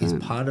 100%. Is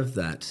part of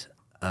that,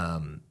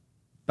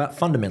 but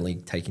fundamentally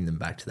taking them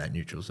back to that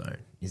neutral zone.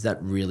 Is that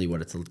really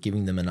what it's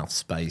giving them enough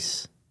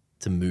space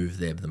to move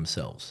there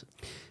themselves?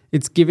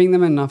 It's giving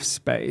them enough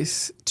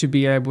space to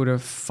be able to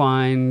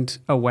find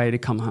a way to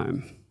come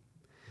home.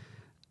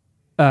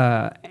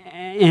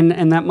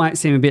 And that might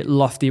seem a bit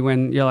lofty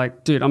when you're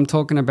like, dude, I'm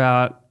talking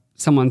about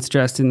someone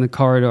stressed in the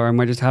corridor and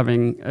we're just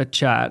having a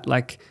chat.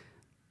 Like,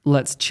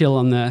 let's chill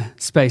on the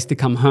space to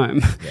come home.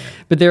 Yeah.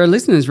 But there are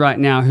listeners right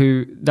now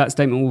who that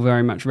statement will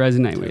very much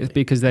resonate with,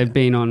 because they've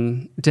been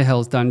on to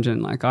Hell's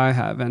Dungeon like I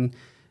have. And,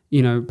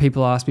 you know,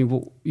 people ask me,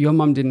 well, your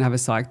mum didn't have a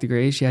psych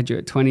degree. She had you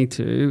at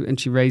 22 and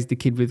she raised a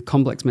kid with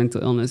complex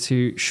mental illness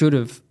who should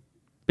have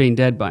been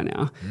dead by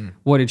now.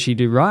 What did she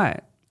do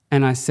right?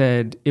 And I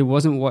said, it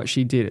wasn't what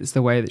she did, it's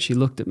the way that she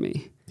looked at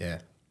me. Yeah.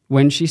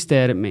 When she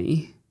stared at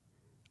me,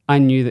 I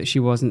knew that she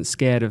wasn't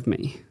scared of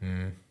me.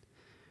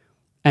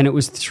 And it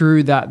was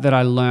through that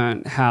I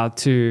learned how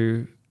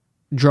to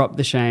drop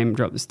the shame,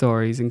 drop the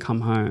stories, and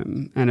come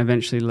home and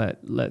eventually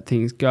let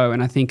things go.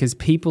 And I think as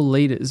people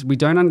leaders, we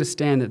don't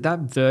understand that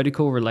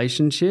vertical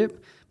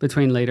relationship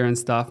between leader and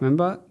staff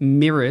member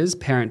mirrors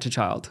parent to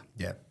child.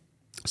 Yeah.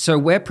 So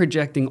we're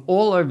projecting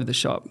all over the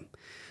shop.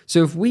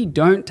 So if we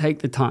don't take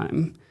the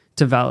time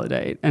to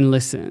validate and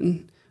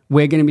listen,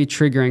 we're going to be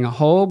triggering a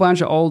whole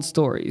bunch of old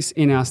stories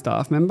in our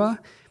staff member.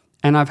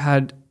 And I've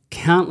had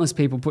countless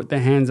people put their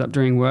hands up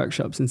during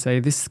workshops and say,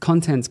 this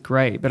content's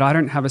great, but I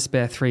don't have a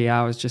spare 3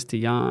 hours just to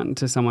yarn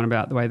to someone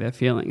about the way they're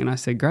feeling. And I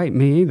said, great,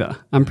 me either.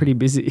 I'm pretty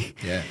busy.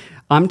 Yeah.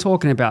 I'm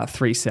talking about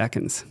 3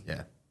 seconds.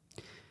 Yeah.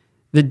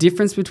 The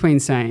difference between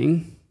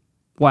saying,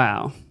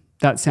 wow,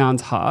 that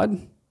sounds hard,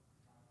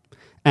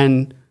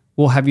 and,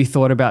 well, have you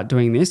thought about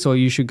doing this, or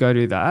you should go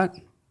do that?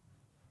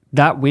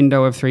 That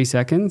window of 3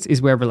 seconds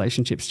is where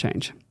relationships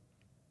change.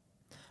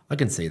 I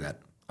can see that.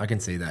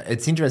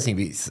 It's interesting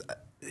because,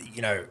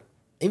 you know,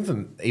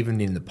 even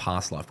in the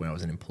past life when I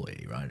was an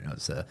employee, right, I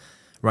was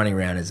running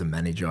around as a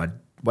manager, I'd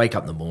wake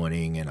up in the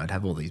morning and I'd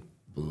have all these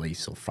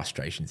beliefs or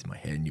frustrations in my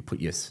head, and you put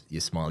your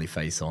smiley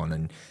face on,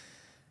 and,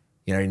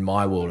 you know, in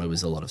my world it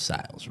was a lot of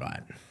sales,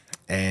 right?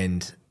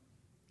 And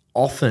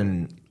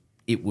often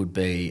it would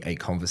be a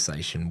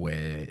conversation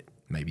where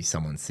maybe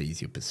someone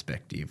sees your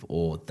perspective,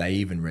 or they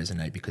even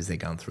resonate because they're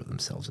going through it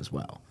themselves as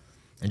well.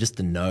 And just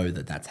to know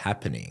that that's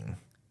happening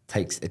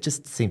it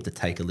just seems to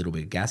take a little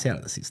bit of gas out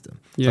of the system.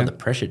 Yeah. So the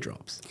pressure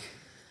drops.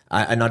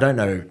 And I don't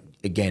know,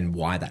 again,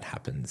 why that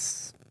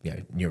happens, you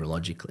know,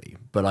 neurologically,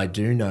 but I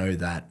do know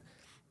that,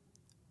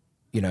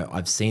 you know,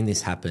 I've seen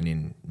this happen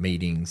in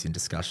meetings, in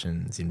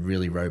discussions, in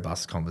really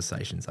robust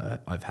conversations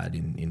I've had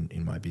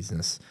in my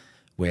business,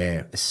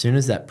 where as soon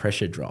as that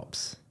pressure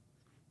drops,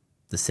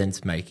 the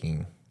sense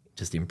making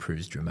just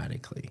improves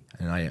dramatically.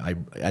 And I,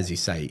 as you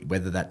say,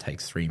 whether that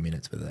takes 3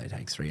 minutes, whether that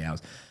takes 3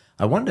 hours,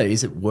 I wonder,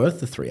 is it worth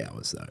the 3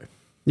 hours though?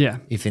 Yeah.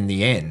 if in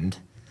the end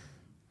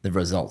the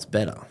result's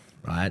better,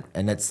 right?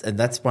 And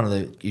that's one of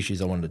the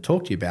issues I wanted to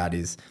talk to you about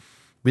is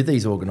with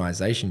these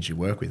organisations you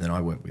work with, and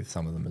I work with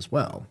some of them as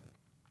well.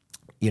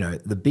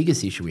 The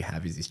biggest issue we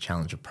have is this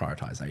challenge of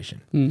prioritisation.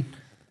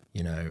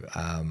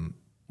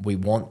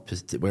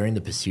 We're in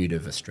the pursuit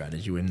of a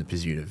strategy. We're in the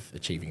pursuit of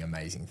achieving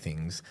amazing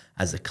things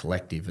as a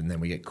collective, and then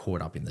we get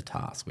caught up in the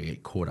task. We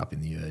get caught up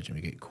in the urge, and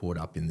we get caught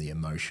up in the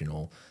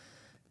emotional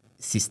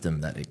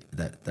system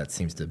that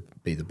seems to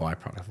be the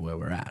byproduct of where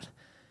we're at.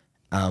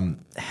 How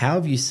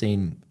have you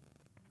seen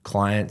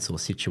clients or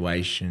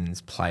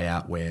situations play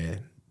out where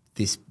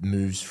this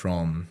moves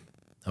from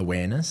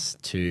awareness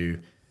to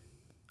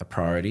a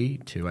priority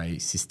to a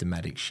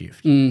systematic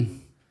shift?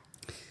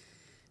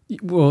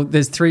 Well,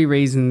 there's 3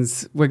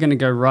 reasons. We're going to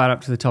go right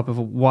up to the top of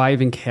why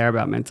even care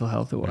about mental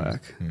health at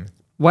work.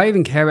 Why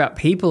even care about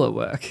people at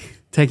work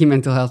taking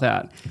mental health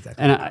out?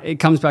 Exactly. And it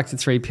comes back to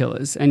 3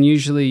 pillars. And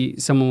usually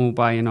someone will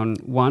buy in on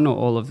one or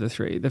all of the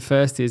 3. The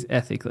first is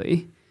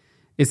ethically.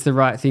 It's the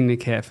right thing to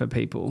care for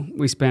people.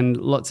 We spend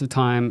lots of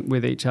time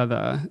with each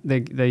other.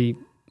 They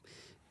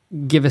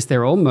give us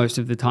their all most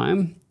of the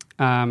time.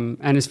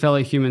 And as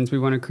fellow humans, we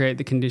want to create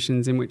the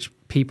conditions in which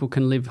people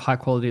can live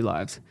high-quality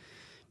lives.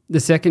 The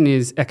second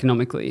is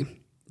economically.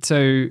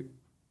 So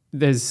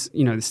there's,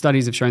 the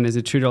studies have shown there's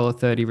a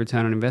 $2.30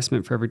 return on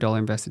investment for every dollar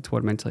invested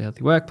toward a mentally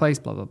healthy workplace,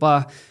 blah, blah,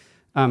 blah.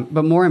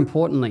 But more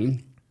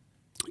importantly,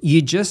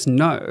 you just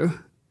know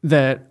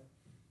that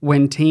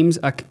when teams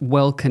are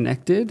well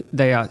connected,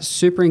 they are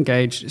super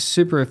engaged,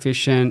 super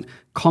efficient,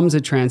 comms are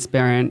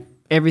transparent,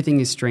 everything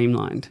is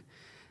streamlined.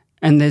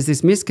 And there's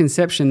this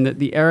misconception that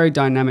the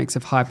aerodynamics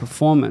of high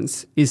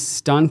performance is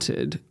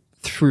stunted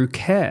through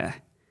care.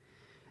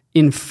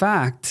 In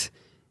fact,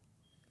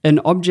 an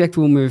object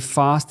will move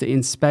faster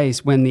in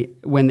space when the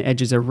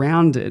edges are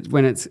rounded,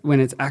 when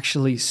it's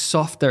actually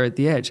softer at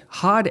the edge.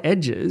 Hard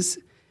edges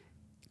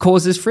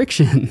causes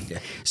friction. Yeah.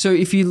 So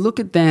if you look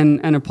at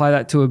then and apply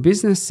that to a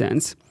business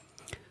sense,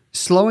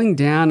 slowing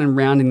down and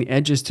rounding the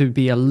edges to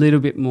be a little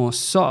bit more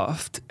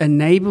soft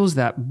enables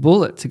that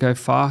bullet to go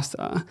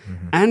faster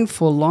and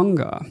for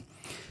longer.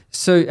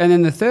 So, and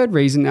then the third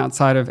reason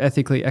outside of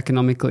ethically,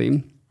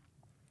 economically,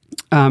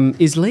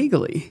 is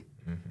legally.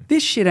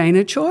 This shit ain't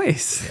a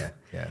choice.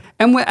 Yeah.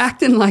 And we're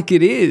acting like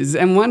it is.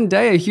 And one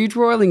day a huge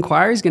royal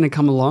inquiry is going to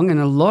come along and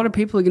a lot of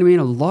people are going to be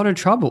in a lot of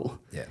trouble.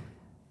 Yeah.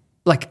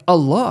 Like a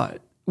lot.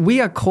 We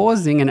are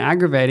causing and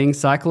aggravating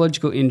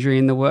psychological injury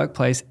in the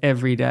workplace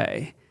every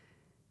day.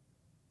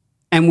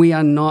 And we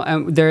are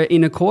not, they're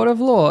in a court of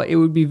law, it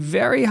would be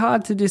very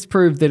hard to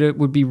disprove that it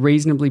would be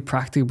reasonably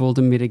practicable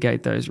to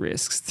mitigate those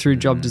risks through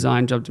job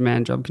design, job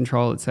demand, job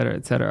control, et cetera,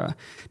 et cetera.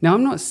 Now,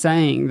 I'm not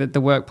saying that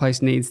the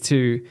workplace needs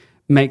to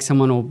make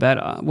someone all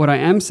better. What I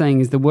am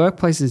saying is the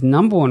workplace's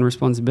number one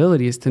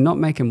responsibility is to not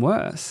make them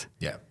worse.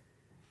 Yeah.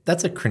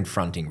 That's a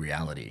confronting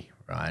reality,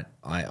 right?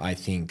 I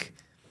think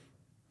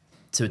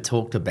to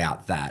talk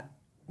about that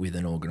with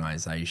an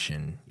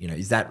organisation,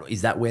 is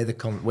that where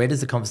where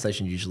does the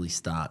conversation usually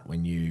start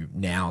when you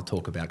now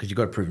talk about, because you've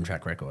got a proven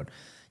track record,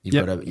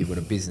 you've got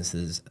a business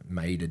that's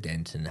made a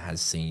dent and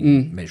has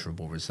seen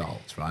measurable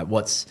results, right?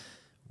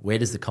 Where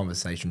does the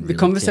conversation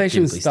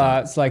really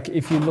starts, like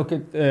if you look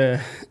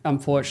at,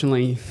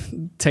 unfortunately,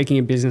 taking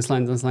a business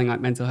lens on something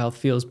like mental health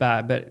feels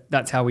bad, but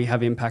that's how we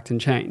have impact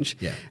and change.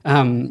 Yeah.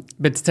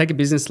 But to take a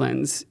business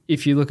lens,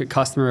 if you look at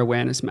customer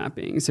awareness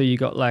mapping, so you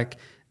got like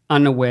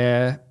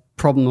unaware,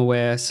 problem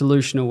aware,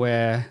 solution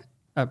aware,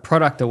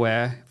 product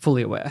aware,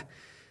 fully aware.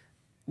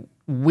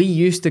 We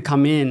used to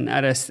come in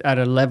at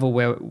a level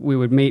where we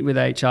would meet with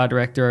HR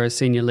director or a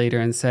senior leader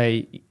and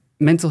say,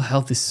 mental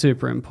health is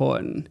super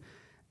important.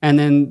 And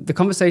then the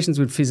conversations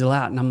would fizzle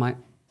out and I'm like,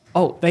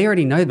 oh, they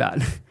already know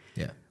that.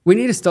 Yeah. We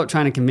need to stop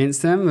trying to convince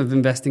them of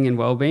investing in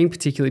well-being,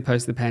 particularly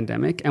post the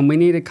pandemic. And we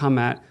need to come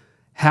at,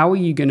 how are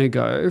you going to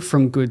go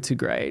from good to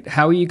great?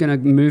 How are you going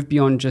to move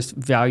beyond just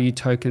value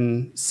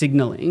token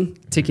signaling,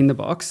 ticking the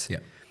box,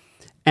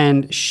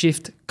 and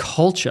shift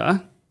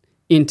culture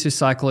into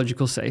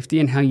psychological safety?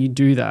 And how you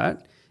do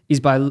that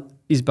is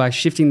by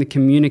shifting the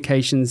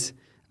communications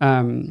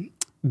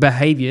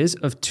behaviors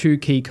of 2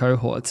 key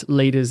cohorts,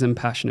 leaders and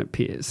passionate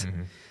peers.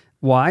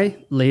 Why?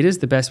 Leaders,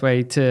 the best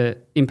way to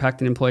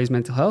impact an employee's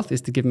mental health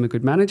is to give them a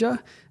good manager.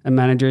 A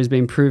manager has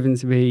been proven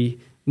to be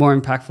more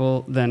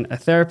impactful than a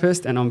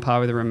therapist and on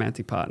par with a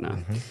romantic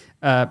partner.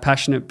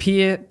 Passionate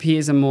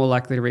peers are more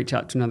likely to reach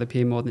out to another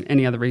peer more than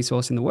any other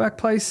resource in the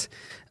workplace.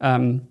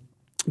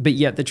 But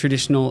yet the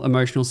traditional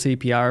emotional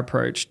CPR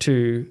approach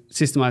to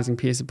systemizing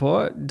peer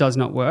support does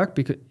not work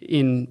because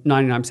in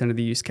 99% of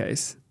the use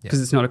case, because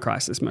it's not a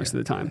crisis most of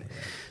the time.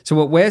 So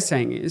what we're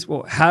saying is,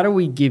 well, how do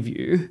we give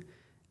you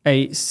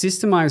a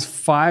systemized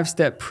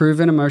 5-step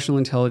proven emotional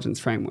intelligence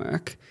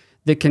framework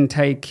that can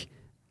take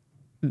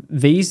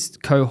these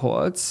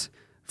cohorts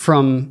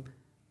from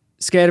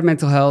scared of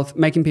mental health,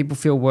 making people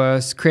feel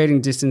worse,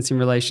 creating distance in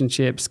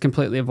relationships,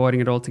 completely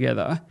avoiding it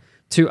altogether,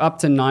 to up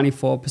to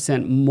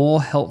 94%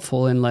 more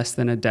helpful in less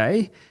than a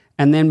day,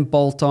 and then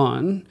bolt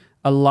on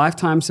a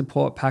lifetime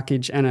support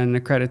package and an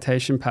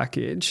accreditation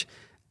package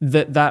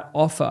that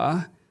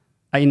offer,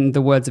 in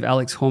the words of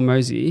Alex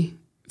Hormozy,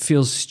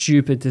 feels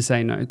stupid to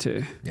say no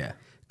to. Yeah.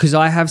 Because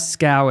I have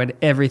scoured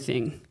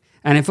everything.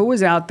 And if it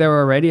was out there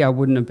already, I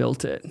wouldn't have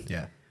built it.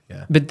 Yeah.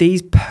 Yeah. But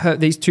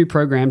these two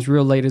programs,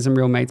 Real Leaders and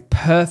Real Mates,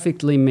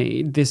 perfectly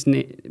meet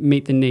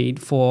the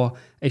need for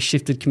a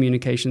shifted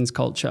communications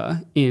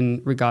culture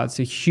in regards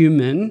to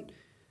human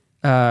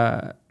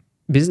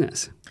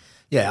business.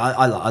 Yeah,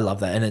 I love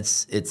that. And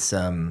it's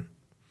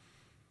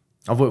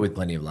I've worked with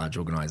plenty of large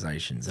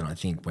organizations, and I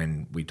think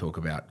when we talk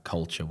about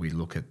culture, we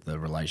look at the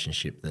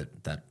relationship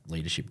that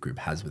leadership group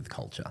has with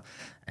culture.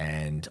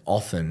 And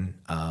often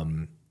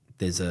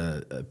there's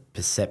a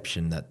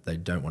perception that they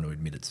don't want to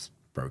admit it's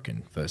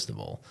broken, first of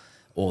all,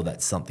 or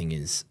that something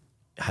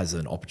has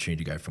an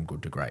opportunity to go from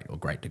good to great or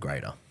great to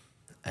greater.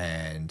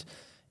 And,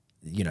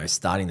 you know,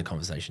 starting the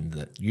conversation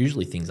that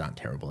usually things aren't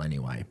terrible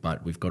anyway,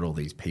 but we've got all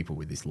these people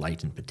with this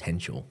latent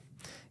potential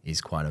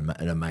is quite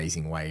an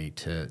amazing way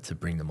to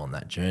bring them on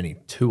that journey.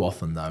 Too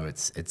often, though,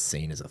 it's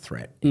seen as a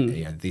threat.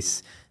 You know,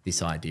 this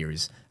idea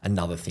is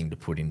another thing to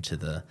put into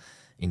the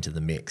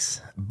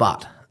mix.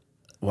 But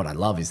what I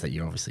love is that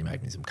you're obviously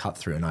making some cut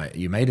through. And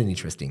you made an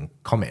interesting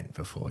comment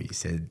before. You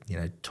said, you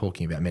know,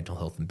 talking about mental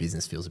health and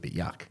business feels a bit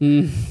yuck.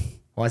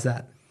 Why is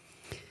that?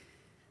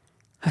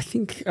 I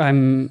think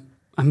I'm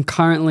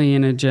currently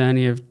in a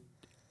journey of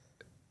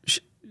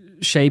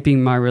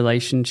shaping my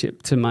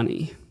relationship to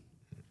money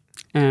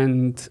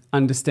and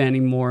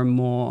understanding more and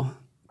more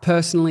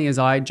personally as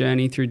I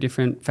journey through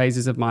different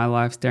phases of my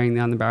life, staring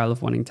down the barrel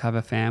of wanting to have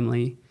a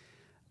family,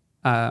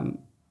 going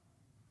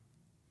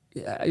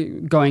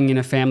in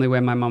a family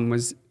where my mum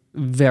was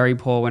very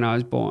poor when I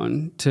was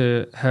born,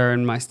 to her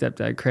and my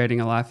stepdad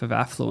creating a life of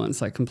affluence,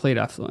 like complete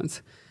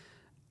affluence,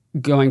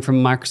 going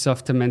from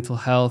Microsoft to mental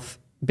health,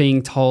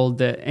 being told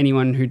that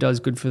anyone who does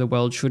good for the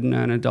world shouldn't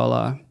earn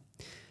 $1,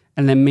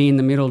 and then me in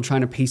the middle trying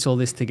to piece all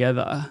this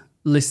together,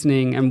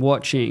 listening and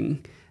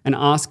watching and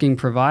asking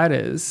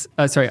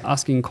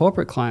asking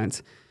corporate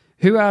clients,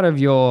 who out of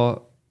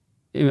your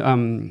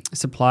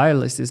supplier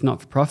list is not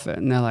for profit?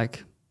 And they're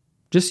like,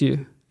 just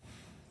you.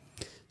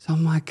 So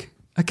I'm like,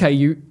 okay,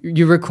 you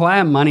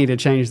require money to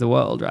change the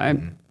world, right?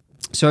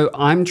 So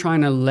I'm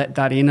trying to let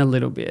that in a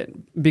little bit,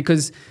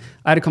 because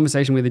I had a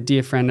conversation with a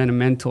dear friend and a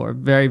mentor, a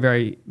very,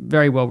 very,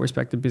 very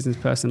well-respected business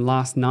person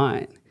last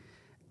night.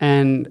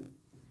 And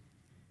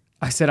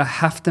I said, I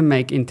have to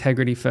make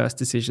integrity first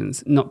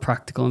decisions, not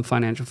practical and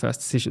financial first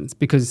decisions,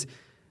 because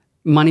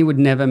money would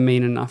never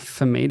mean enough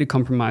for me to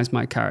compromise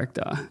my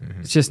character.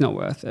 It's just not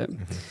worth it.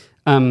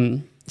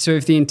 So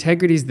if the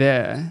integrity is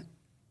there,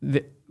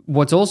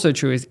 what's also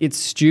true is it's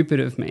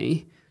stupid of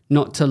me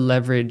not to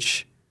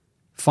leverage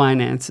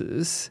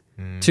finances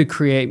to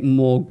create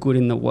more good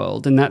in the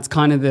world. And that's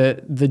kind of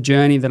the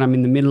journey that I'm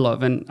in the middle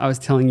of. And I was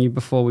telling you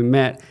before we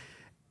met,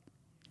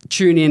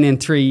 tune in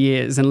 3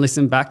 years and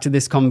listen back to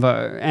this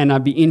convo, and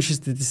I'd be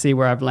interested to see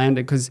where I've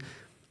landed, because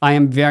I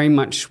am very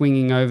much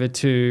swinging over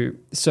to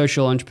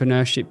social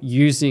entrepreneurship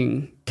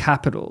using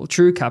capital,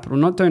 true capital,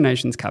 not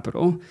donations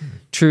capital,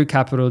 true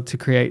capital to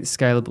create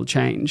scalable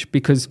change.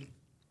 Because,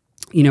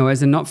 you know,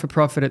 as a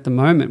not-for-profit at the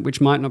moment,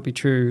 which might not be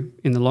true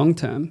in the long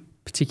term,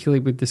 particularly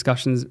with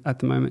discussions at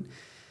the moment,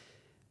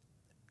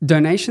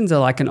 donations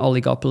are like an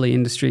oligopoly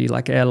industry,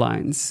 like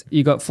airlines.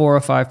 You got 4 or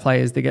 5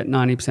 players that get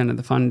 90% of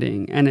the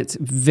funding, and it's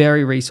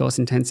very resource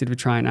intensive to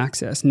try and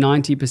access.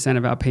 90%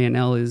 of our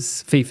P&L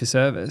is fee for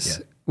service.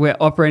 Yeah. We're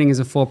operating as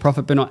a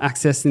for-profit, but not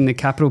accessing the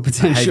capital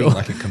potential. Behaving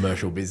like a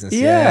commercial business.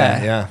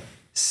 Yeah.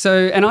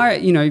 So, and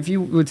if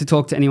you were to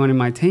talk to anyone in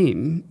my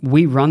team,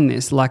 we run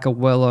this like a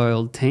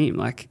well-oiled team,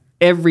 like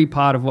every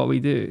part of what we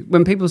do.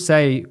 When people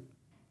say,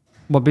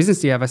 what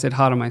business do you have? I said,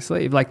 heart on my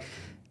sleeve. Like,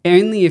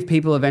 only if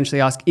people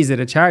eventually ask, is it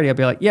a charity? I'll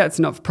be like, yeah, it's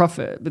not for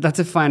profit, but that's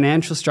a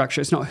financial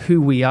structure. It's not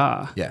who we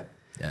are. Yeah.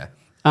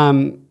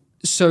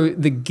 So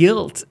the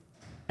guilt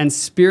and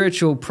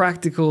spiritual,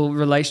 practical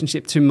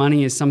relationship to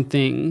money is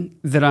something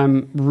that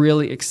I'm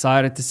really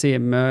excited to see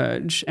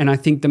emerge. And I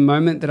think the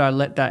moment that I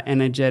let that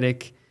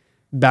energetic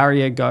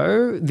barrier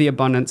go, the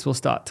abundance will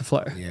start to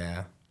flow.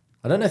 Yeah.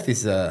 I don't know if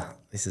this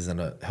isn't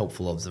a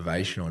helpful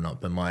observation or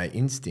not, but my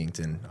instinct,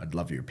 and I'd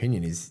love your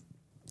opinion, is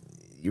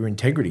your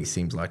integrity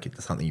seems like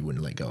it's something you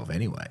wouldn't let go of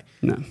anyway.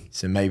 No.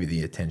 So maybe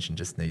the attention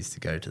just needs to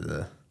go to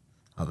the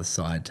other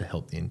side to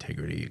help the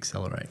integrity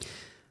accelerate.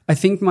 I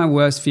think my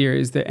worst fear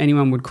is that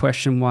anyone would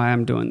question why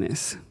I'm doing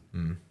this.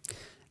 And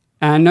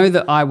I know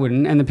that I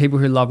wouldn't, and the people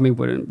who love me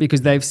wouldn't,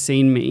 because they've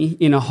seen me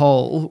in a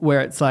hole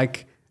where it's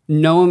like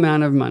no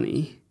amount of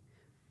money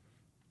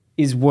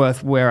is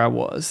worth where I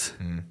was.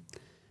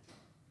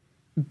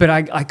 But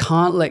I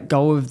can't let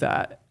go of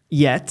that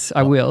yet.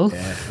 I will.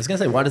 Yeah. I was going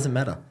to say, why does it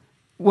matter?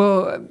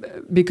 Well,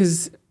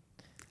 because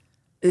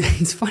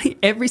it's funny,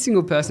 every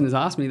single person has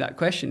asked me that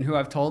question who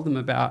I've told them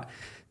about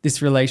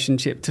this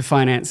relationship to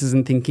finances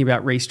and thinking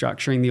about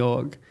restructuring the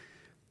org.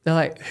 They're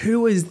like,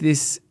 who is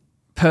this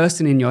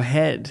person in your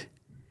head?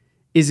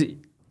 Is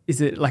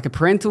it like a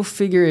parental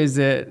figure? Is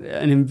it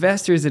an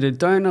investor? Is it a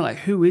donor? Like,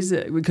 who is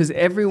it? Because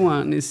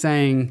everyone is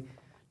saying,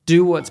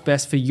 do what's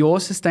best for your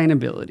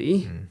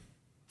sustainability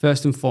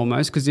first and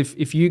foremost, because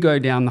if you go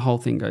down, the whole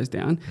thing goes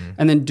down,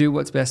 and then do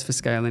what's best for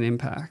scale and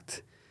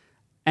impact.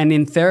 And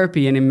in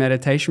therapy and in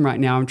meditation right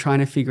now, I'm trying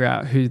to figure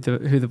out who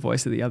the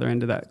voice at the other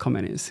end of that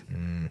comment is.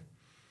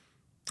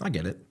 I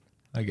get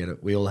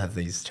it. We all have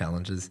these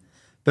challenges.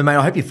 But, mate,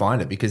 I hope you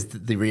find it, because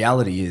the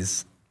reality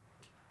is,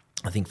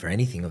 I think for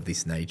anything of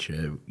this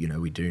nature, you know,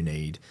 we do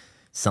need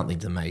something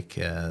to make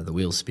the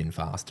wheels spin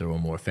faster or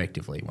more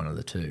effectively, one of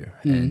the two.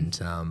 And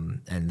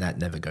that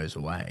never goes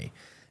away.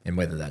 And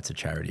whether that's a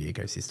charity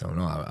ecosystem or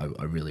not,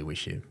 I really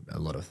wish you a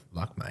lot of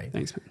luck, mate.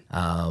 Thanks,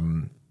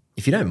 man.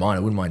 If you don't mind, I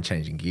wouldn't mind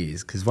changing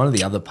gears, because one of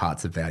the other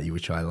parts about you,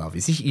 which I love,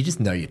 is you just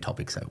know your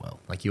topic so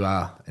well. Like, you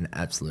are an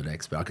absolute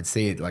expert. I could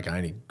see it. Like, I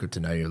only got to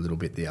know you a little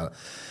bit the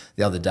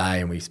other day,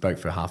 and we spoke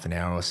for half an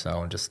hour or so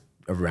on just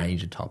a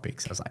range of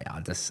topics. I was like,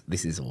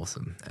 this is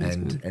awesome.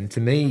 Thanks, and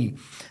to me,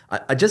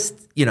 I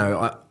just, you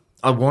know,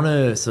 I want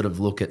to sort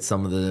of look at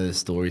some of the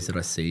stories that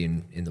I see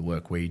in the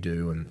work we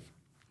do, and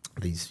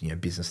these, you know,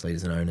 business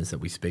leaders and owners that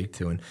we speak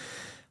to. And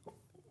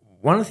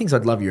one of the things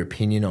I'd love your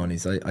opinion on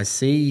is I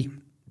see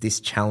this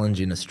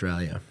challenge in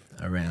Australia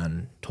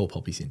around tall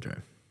poppy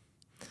syndrome.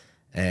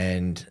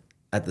 And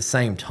at the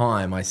same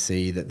time, I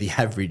see that the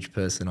average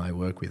person I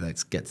work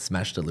with gets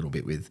smashed a little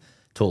bit with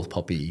tall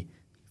poppy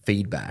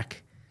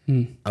feedback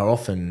are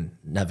often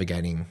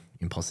navigating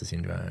imposter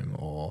syndrome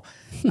or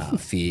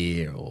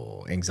fear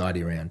or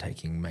anxiety around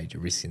taking major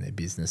risks in their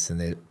business, and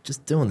they're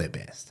just doing their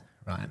best,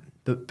 right?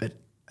 But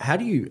how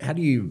do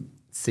you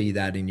see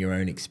that in your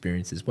own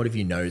experiences? What have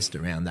you noticed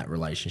around that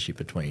relationship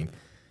between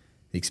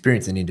the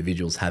experience that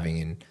individuals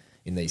having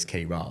in these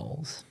key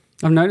roles?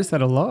 I've noticed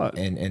that a lot.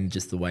 And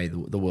just the way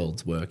the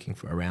world's working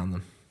around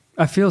them.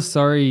 I feel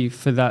sorry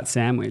for that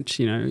sandwich.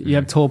 You know, you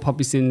have tall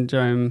poppy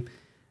syndrome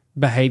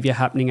behavior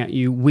happening at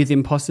you with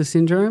imposter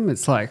syndrome.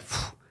 It's like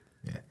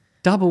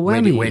double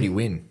whammy. Where do you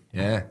win?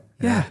 Yeah.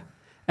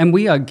 And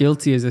we are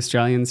guilty as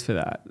Australians for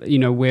that. You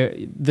know, we're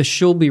the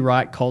she'll be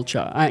right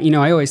culture.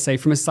 I always say,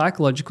 from a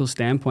psychological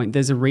standpoint,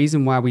 there's a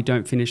reason why we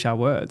don't finish our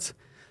words.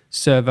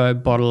 Servo,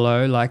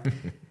 bottle-o, like...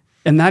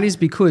 And that is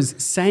because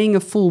saying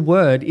a full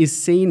word is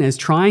seen as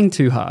trying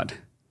too hard.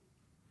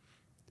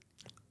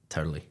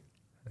 Totally.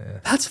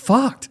 Yeah. That's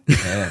fucked.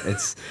 Yeah,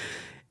 it's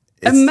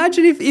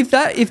Imagine if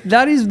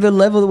that is the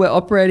level that we're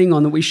operating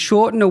on, that we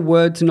shorten a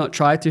word to not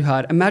try too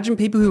hard. Imagine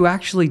people who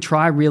actually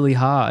try really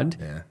hard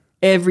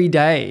every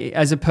day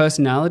as a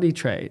personality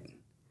trait.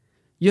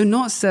 You're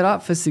not set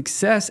up for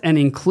success and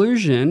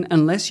inclusion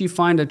unless you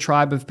find a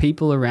tribe of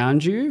people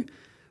around you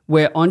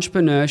where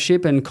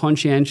entrepreneurship and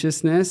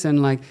conscientiousness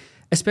and, like,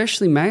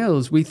 especially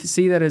males, we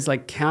see that as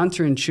like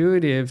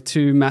counterintuitive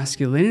to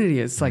masculinity.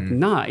 It's like,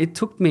 nah, it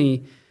took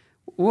me,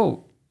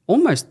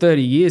 almost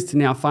 30 years to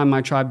now find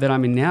my tribe that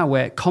I'm in now,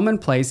 where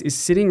commonplace is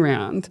sitting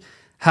around,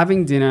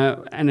 having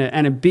dinner and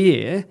a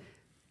beer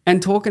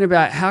and talking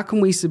about, how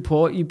can we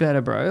support you better,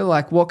 bro?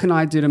 Like, what can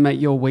I do to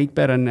make your week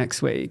better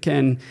next week?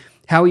 And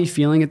how are you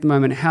feeling at the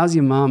moment? How's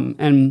your mum?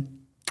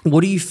 And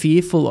what are you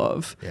fearful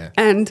of? Yeah.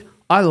 And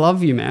I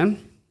love you,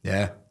 man.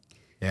 Yeah.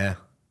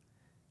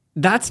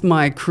 That's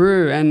my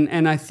crew.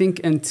 And I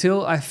think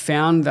until I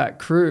found that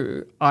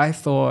crew, I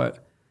thought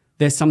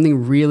there's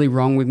something really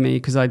wrong with me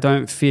because I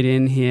don't fit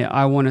in here.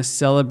 I want to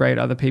celebrate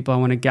other people. I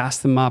want to gas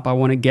them up. I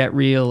want to get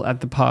real at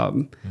the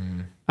pub.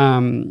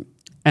 And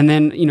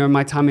then, you know,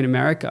 my time in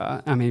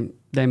America, I mean,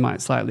 they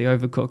might slightly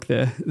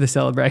overcook the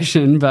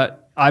celebration,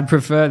 but I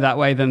prefer that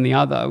way than the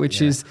other,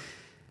 which is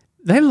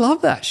they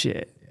love that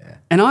shit.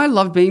 And I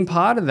love being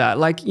part of that.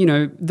 Like, you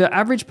know, the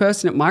average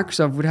person at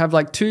Microsoft would have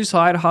like 2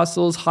 side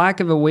hustles, hike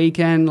of a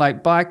weekend,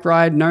 like bike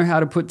ride, know how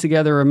to put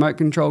together a remote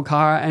control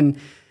car. And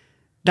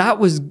that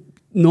was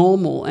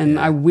normal. And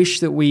I wish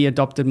that we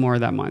adopted more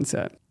of that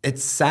mindset.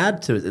 It's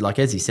sad to, like,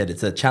 as you said,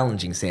 it's a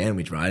challenging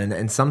sandwich, right?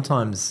 And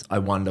sometimes I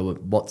wonder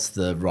what's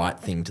the right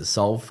thing to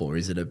solve for.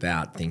 Is it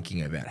about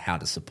thinking about how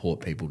to support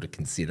people to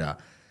consider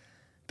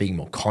being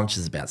more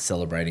conscious about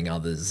celebrating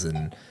others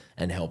and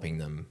helping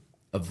them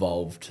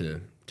evolve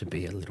to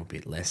be a little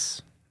bit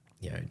less,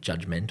 you know,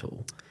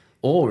 judgmental?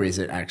 Or is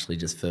it actually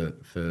just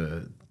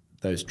for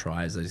those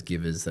tries, those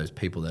givers, those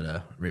people that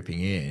are ripping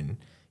in,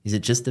 is it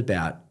just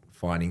about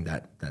finding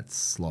that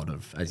slot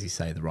of, as you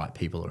say, the right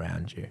people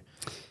around you?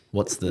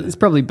 It's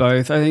probably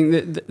both. I think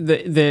that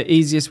the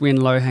easiest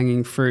win,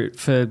 low-hanging fruit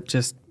for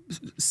just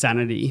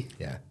sanity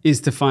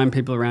is to find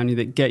people around you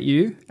that get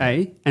you,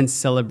 A, and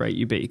celebrate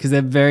you, B, because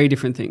they're very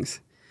different things.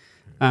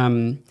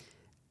 And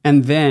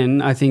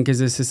then I think as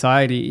a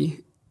society,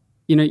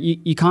 you know,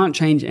 you can't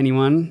change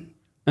anyone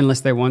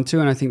unless they want to,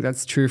 and I think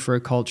that's true for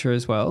a culture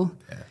as well.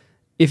 Yeah.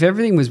 If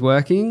everything was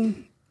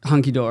working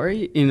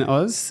hunky-dory in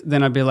Oz,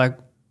 then I'd be like,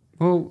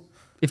 well,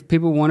 if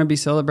people want to be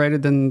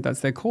celebrated, then that's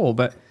their call.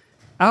 But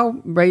our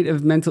rate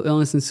of mental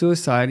illness and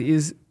suicide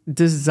is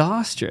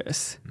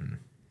disastrous.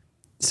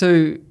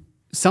 So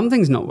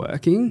something's not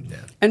working. Yeah.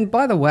 And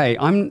by the way,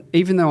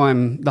 even though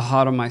I'm the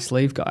heart on my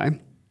sleeve guy,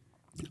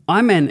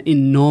 I'm an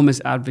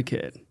enormous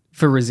advocate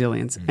for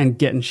resilience and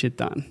getting shit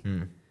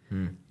done.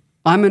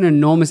 I'm an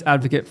enormous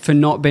advocate for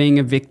not being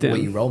a victim. Well,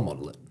 you role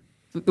model it.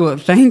 Well,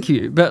 thank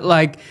you. But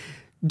like,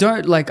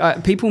 don't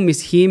like, people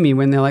mishear me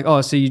when they're like,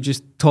 oh, so you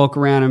just talk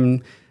around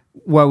and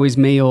woe is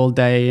me all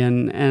day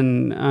and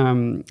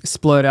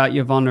splurt out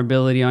your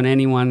vulnerability on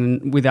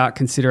anyone without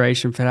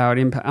consideration for how it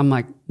impacts. I'm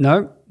like,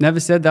 no, never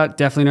said that.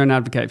 Definitely don't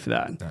advocate for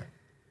that. No.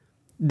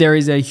 There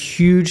is a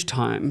huge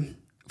time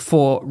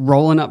for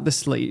rolling up the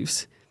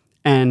sleeves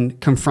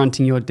and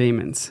confronting your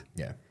demons.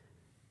 Yeah.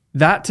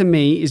 That to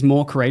me is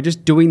more courageous.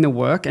 Doing the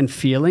work and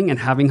feeling and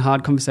having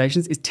hard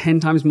conversations is 10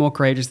 times more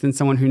courageous than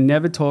someone who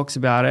never talks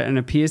about it and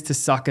appears to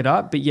suck it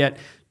up, but yet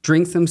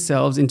drinks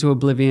themselves into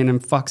oblivion and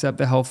fucks up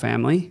their whole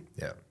family.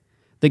 Yeah.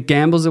 That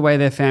gambles away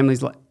their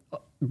family's life.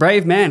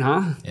 Brave man,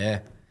 huh? Yeah.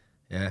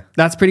 Yeah.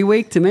 That's pretty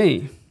weak to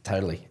me.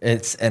 Totally.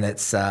 It's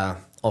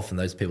often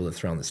those people that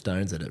throw the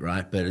stones at it,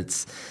 right? But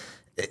it's,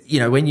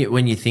 when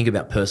you think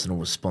about personal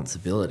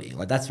responsibility,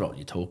 like that's what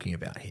you're talking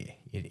about here.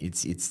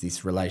 It's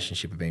this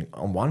relationship of being,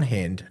 on one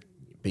hand,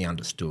 be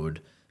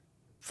understood,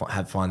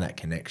 find that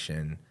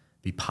connection,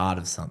 be part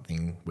of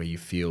something where you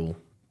feel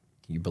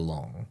you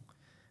belong.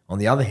 On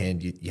the other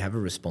hand, you have a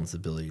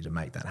responsibility to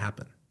make that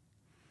happen.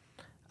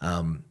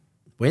 How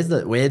does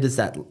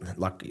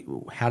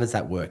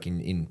that work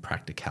in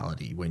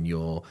practicality when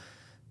you're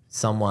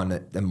someone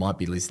that might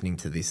be listening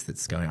to this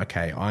that's going,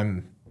 okay,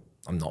 I'm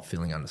not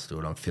feeling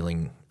understood. I'm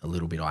feeling a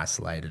little bit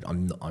isolated.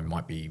 I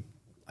might be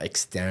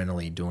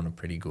externally doing it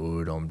pretty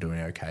good, or I'm doing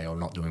okay, or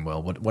not doing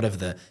well, whatever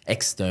the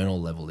external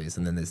level is.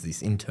 And then there's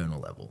this internal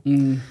level.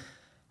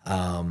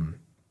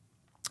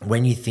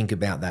 When you think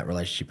about that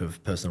relationship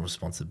of personal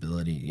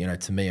responsibility,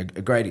 to me, a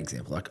great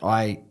example, like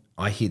I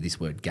hear this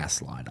word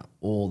gaslighter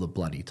all the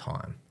bloody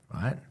time,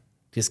 right?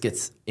 Just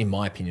gets, in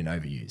my opinion,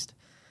 overused.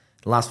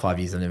 The last 5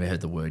 years, I've never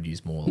heard the word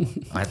used more.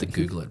 I had to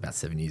Google it about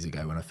 7 years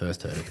ago when I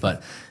first heard it.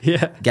 But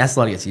Yeah.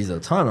 gaslighting gets used all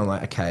the time. I'm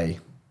like, okay,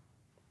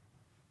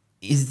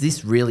 is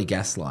this really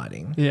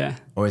gaslighting? Yeah.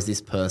 Or is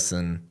this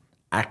person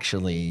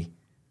actually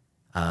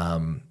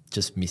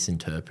just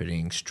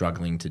misinterpreting,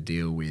 struggling to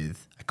deal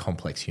with a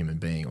complex human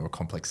being or a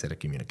complex set of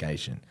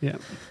communication? Yeah.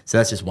 So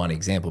that's just one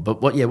example.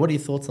 But what are your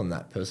thoughts on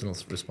that personal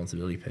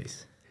responsibility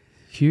piece?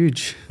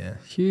 Huge. Yeah.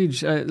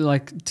 Huge.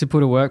 Like, to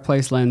put a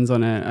workplace lens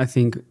on it, I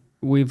think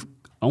we've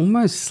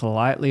almost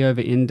slightly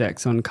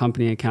over-indexed on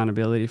company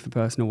accountability for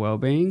personal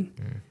well-being.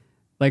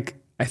 Like,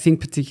 I think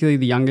particularly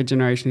the younger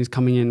generation is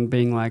coming in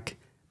being like,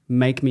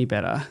 make me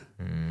better.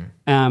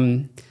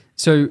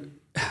 So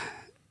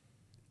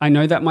I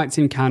know that might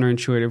seem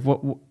counterintuitive.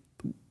 What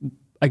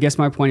I guess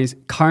my point is,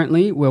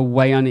 currently we're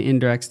way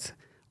under-indexed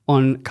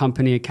on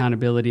company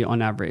accountability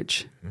on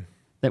average,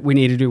 that we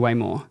need to do way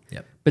more.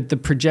 Yep. But the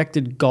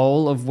projected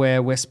goal of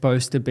where we're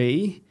supposed to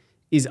be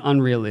is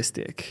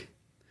unrealistic.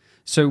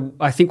 So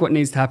I think what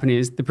needs to happen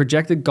is the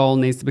projected goal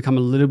needs to become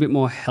a little bit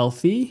more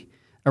healthy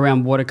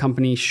around what a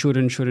company should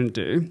and shouldn't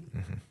do,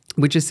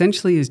 which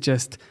essentially is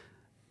just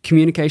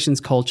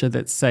communications culture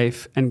that's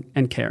safe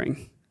and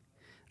caring,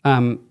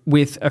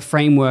 with a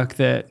framework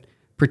that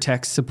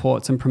protects,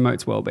 supports, and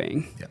promotes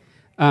well-being. Yep.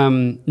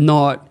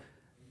 Not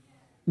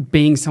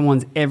being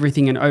someone's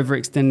everything and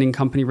overextending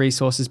company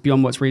resources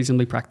beyond what's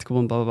reasonably practical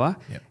and blah, blah,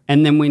 blah. Yep.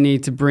 And then we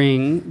need to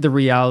bring the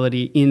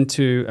reality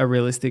into a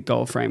realistic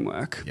goal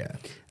framework. Yeah.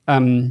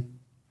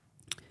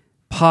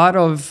 Part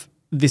of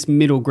this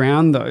middle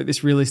ground, though,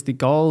 this realistic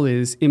goal,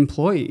 is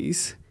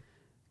employees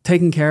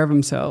taking care of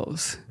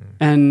themselves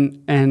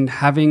and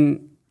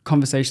having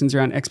conversations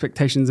around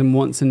expectations and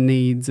wants and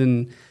needs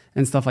and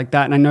stuff like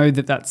that. And I know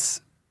that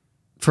that's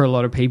for a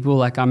lot of people.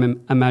 Like,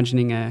 I'm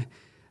imagining a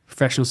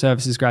professional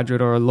services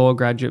graduate or a law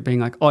graduate being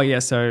like, oh yeah,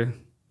 so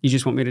you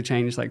just want me to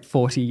change like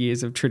 40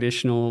 years of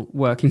traditional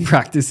working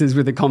practices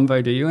with a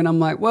convo, do you? And I'm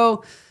like,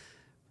 well,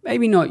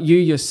 maybe not you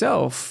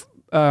yourself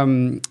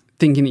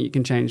thinking that you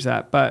can change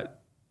that,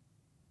 but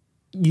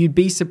you'd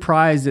be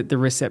surprised at the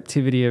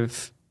receptivity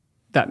of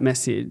that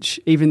message,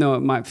 even though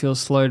it might feel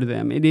slow to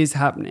them. It is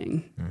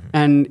happening.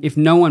 And if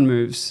no one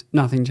moves,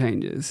 nothing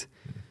changes.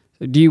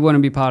 So do you want to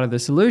be part of the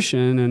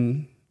solution,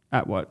 and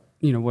at what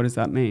does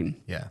that mean?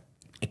 Yeah.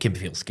 It can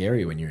feel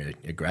scary when you're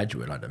a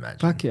graduate, I'd imagine.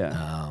 Fuck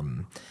yeah.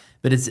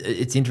 But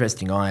it's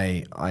interesting.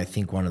 I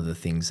think one of the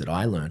things that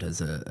I learned as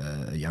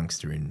a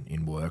youngster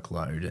in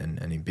workload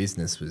and in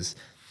business was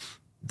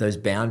those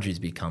boundaries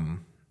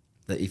become,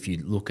 that if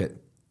you look at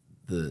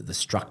the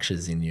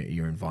structures in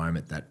your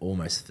environment that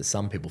almost for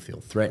some people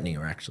feel threatening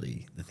are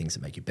actually the things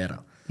that make you better,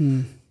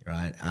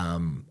 right?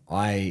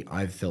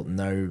 I've felt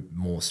no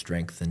more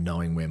strength than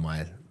knowing where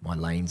my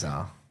lanes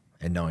are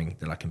and knowing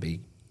that I can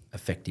be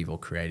effective or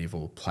creative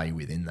or play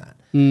within that.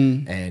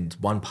 And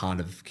one part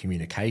of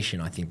communication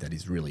I think that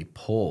is really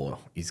poor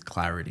is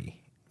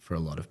clarity for a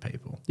lot of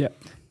people.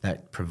 Yep.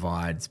 That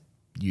provides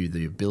you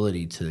the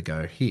ability to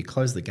go, here,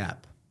 close the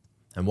gap.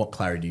 And what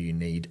clarity do you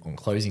need on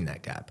closing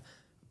that gap?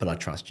 But I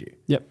trust you.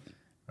 Yep.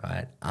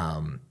 Right?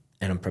 And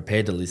I'm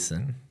prepared to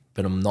listen,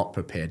 but I'm not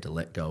prepared to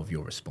let go of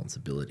your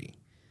responsibility.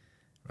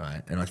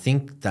 Right? And I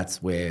think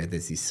that's where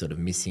there's this sort of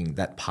missing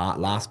that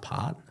last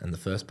part and the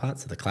first part,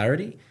 so the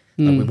clarity.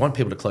 Like we want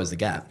people to close the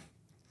gap.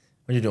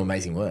 when you do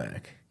amazing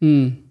work,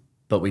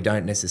 but we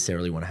don't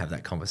necessarily want to have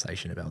that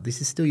conversation about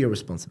this is still your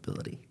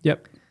responsibility.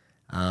 Yep.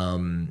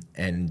 I'd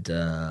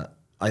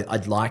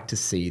like to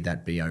see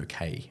that be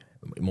okay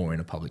more in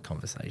a public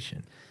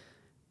conversation.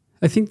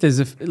 I think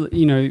there's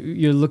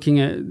you're looking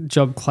at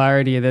job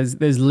clarity.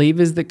 There's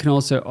levers that can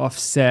also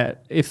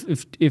offset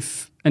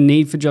if a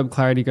need for job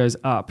clarity goes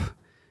up,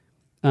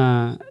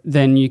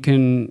 then you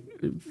can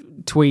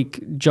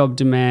tweak job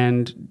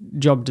demand,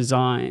 job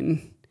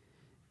design.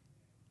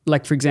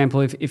 Like for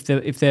example, if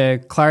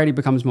the clarity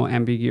becomes more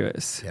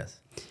ambiguous, Yes,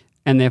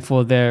 and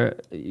therefore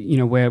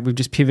where we've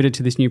just pivoted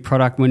to this new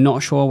product, we're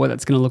not sure what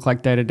that's going to look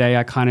like day to day.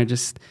 I kind of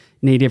just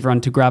need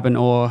everyone to grab an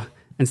oar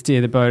and steer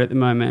the boat at the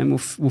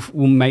moment.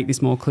 We'll make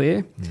this more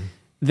clear.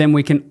 Then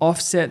we can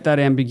offset that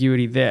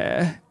ambiguity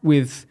there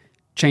with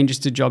changes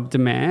to job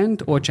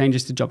demand or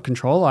changes to job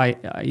control,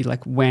 i.e.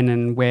 like when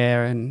and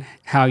where and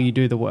how you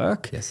do the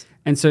work. Yes.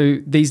 And so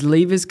these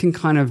levers can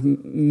kind of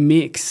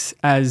mix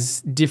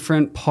as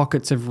different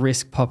pockets of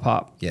risk pop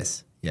up.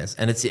 Yes.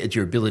 And it's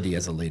your ability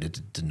as a leader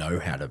to know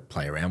how to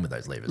play around with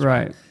those levers,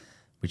 right?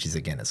 Which is,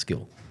 again, a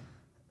skill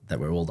that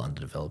we're all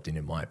underdeveloped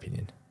in my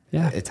opinion.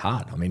 Yeah. It's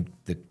hard. I mean,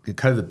 the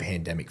COVID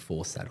pandemic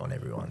forced that on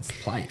everyone's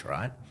plate,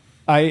 right?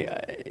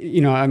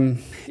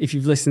 If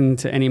you've listened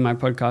to any of my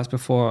podcasts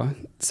before,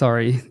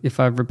 sorry if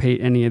I repeat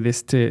any of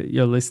this to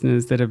your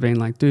listeners that have been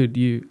like, dude,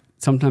 you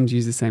sometimes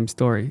use the same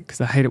story,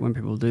 because I hate it when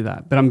people do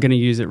that, but I'm going to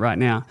use it right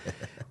now.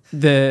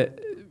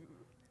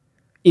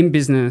 In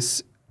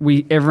business,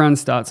 everyone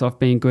starts off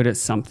being good at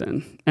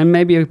something, and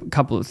maybe a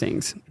couple of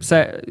things.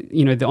 So,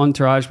 the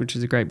Entourage, which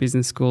is a great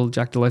business school,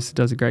 Jack Delosa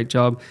does a great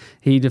job.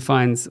 They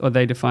define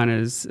it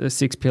as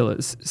 6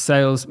 pillars: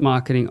 sales,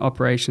 marketing,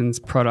 operations,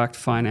 product,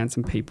 finance,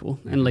 and people.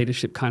 And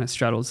leadership kind of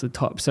straddles the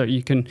top. So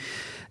you can,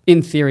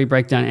 in theory,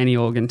 break down any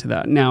org into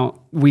that. Now,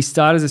 we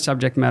start as a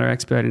subject matter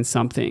expert in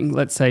something.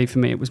 Let's say for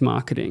me it was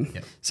marketing.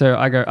 Yep. So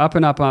I go up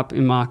and up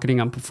in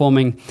marketing, I'm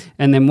performing,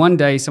 and then one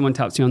day someone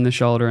taps you on the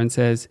shoulder and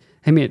says,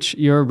 hey, Mitch,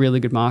 you're a really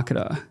good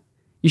marketer.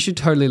 You should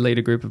totally lead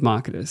a group of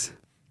marketers.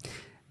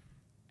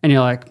 And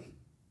you're like,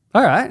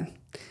 all right.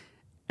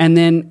 And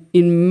then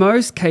in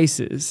most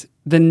cases,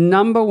 the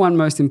number one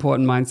most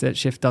important mindset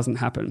shift doesn't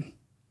happen,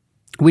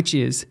 which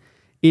is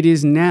it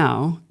is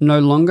now no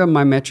longer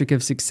my metric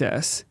of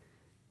success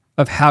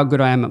of how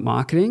good I am at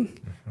marketing.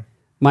 Mm-hmm.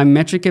 My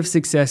metric of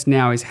success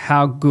now is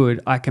how good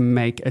I can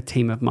make a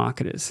team of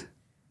marketers.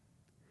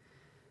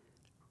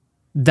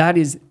 That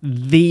is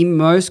the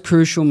most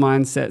crucial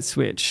mindset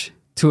switch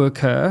to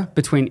occur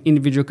between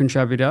individual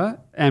contributor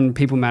and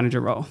people manager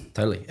role.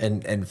 Totally.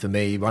 And for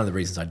me, one of the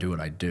reasons I do what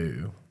I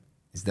do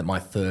is that my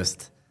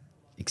first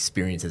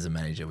experience as a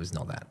manager was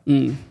not that.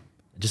 It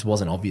just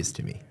wasn't obvious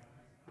to me.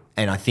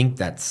 And I think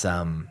that's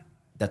a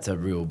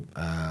real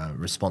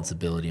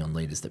responsibility on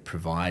leaders that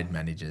provide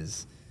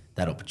managers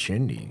that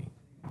opportunity.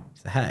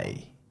 So,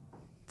 hey,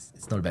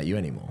 it's not about you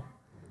anymore.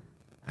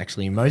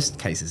 Actually, in most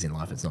cases in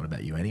life, it's not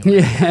about you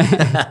anyway.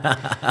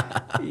 Yeah.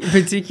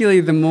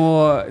 Particularly the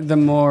more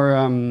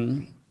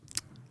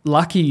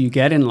lucky you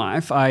get in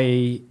life,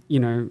 i.e.,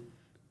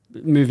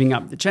 moving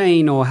up the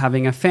chain or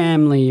having a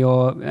family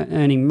or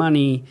earning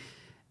money,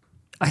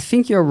 I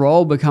think your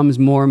role becomes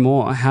more and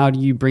more, how do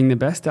you bring the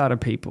best out of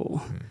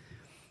people?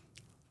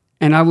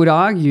 And I would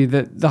argue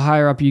that the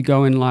higher up you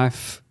go in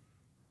life,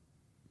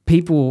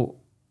 people,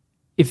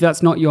 if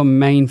that's not your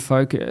main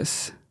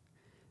focus,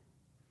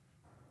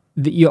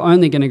 that you're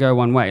only going to go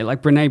one way.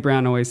 Like Brene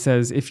Brown always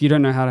says, if you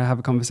don't know how to have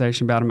a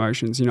conversation about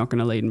emotions, you're not going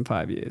to lead in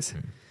 5 years.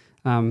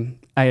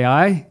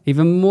 AI,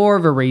 even more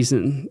of a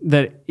reason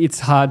that it's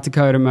hard to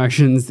code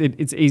emotions.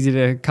 It's easy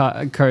to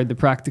code the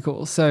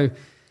practical. So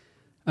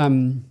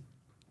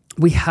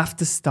we have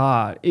to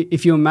start.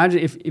 If you imagine,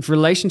 if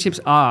relationships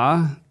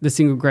are the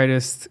single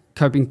greatest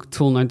coping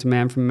tool known to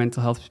man from a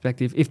mental health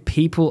perspective, if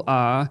people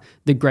are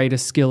the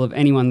greatest skill of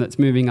anyone that's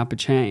moving up a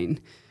chain,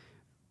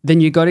 then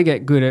you got to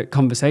get good at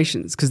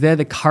conversations, because they're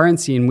the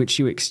currency in which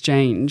you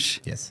exchange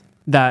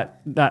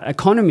that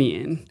economy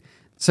in.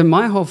 So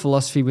my whole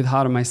philosophy with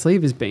Heart on My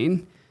Sleeve has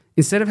been,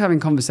 instead of having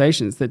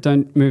conversations that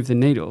don't move the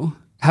needle,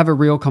 have a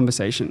real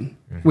conversation,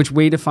 which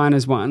we define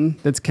as one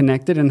that's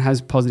connected and has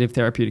positive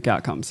therapeutic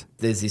outcomes.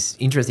 There's this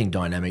interesting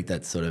dynamic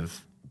that's sort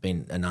of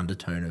been an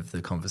undertone of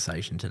the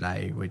conversation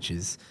today, which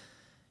is,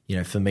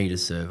 for me to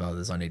serve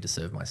others, I need to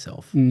serve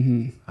myself,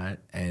 right?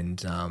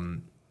 And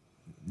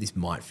this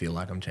might feel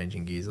like I'm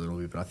changing gears a little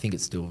bit, but I think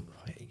it's still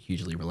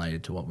hugely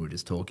related to what we were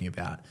just talking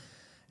about.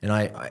 And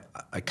I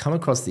come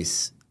across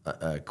this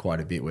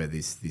quite a bit, where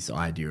this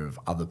idea of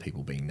other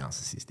people being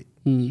narcissistic,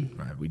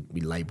 right?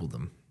 We label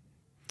them.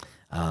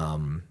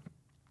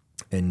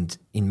 And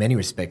in many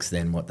respects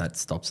then what that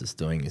stops us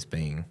doing is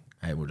being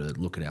able to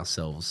look at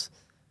ourselves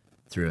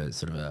through a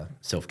sort of a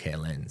self-care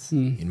lens,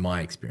 in my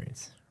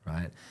experience,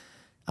 right?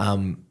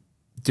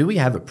 Do we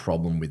have a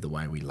problem with the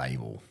way we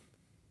label?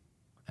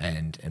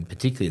 And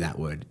particularly that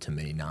word to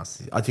me,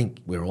 narcissist. I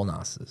think we're all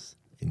narcissists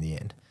in the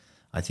end.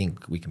 I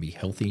think we can be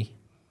healthy.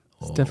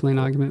 There's definitely an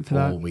argument for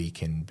that. Or we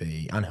can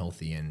be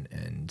unhealthy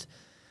and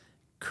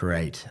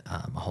create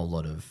a whole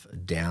lot of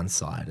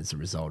downside as a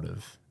result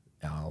of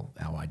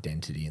our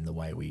identity and the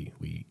way we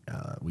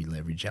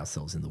leverage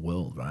ourselves in the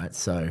world, right?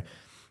 So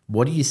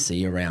what do you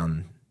see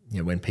around,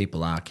 when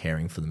people are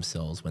caring for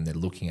themselves, when they're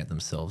looking at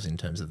themselves in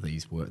terms of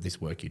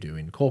this work you do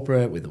in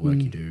corporate, with the work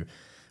you do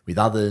with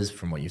others,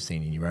 from what you've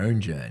seen in your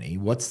own journey,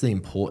 what's the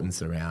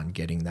importance around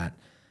getting that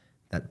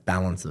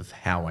balance of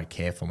how I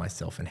care for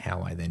myself and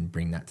how I then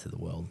bring that to the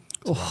world?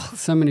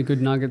 So many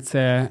good nuggets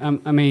there.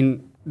 I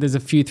mean, there's a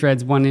few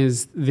threads. One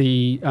is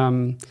the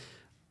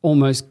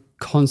almost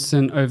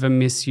constant over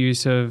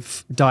misuse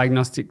of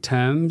diagnostic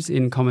terms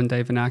in common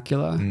day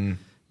vernacular.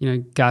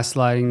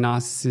 Gaslighting,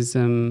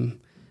 narcissism,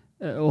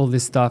 all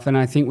this stuff. And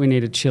I think we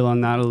need to chill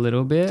on that a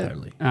little bit.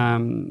 Totally.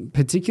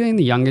 Particularly in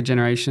the younger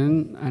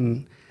generation.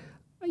 And,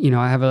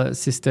 I have a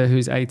sister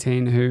who's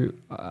 18 who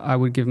I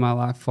would give my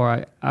life for.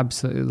 I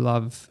absolutely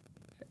love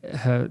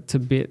her to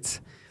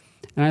bits.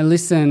 And I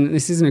listen,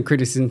 this isn't a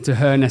criticism to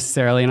her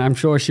necessarily, and I'm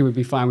sure she would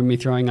be fine with me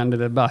throwing under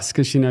the bus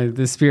because she knows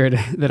the spirit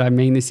that I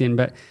mean this in.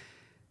 But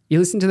you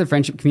listen to the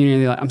friendship community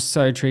and you're like, I'm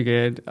so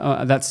triggered.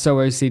 That's so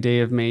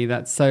OCD of me.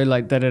 That's so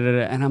like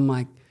da-da-da-da. And I'm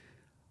like,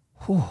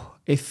 whew.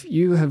 If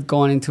you have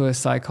gone into a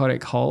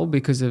psychotic hole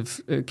because of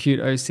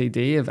acute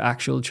OCD of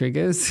actual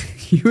triggers,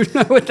 you would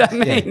know what that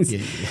means.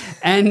 Yeah.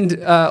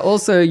 And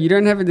also, you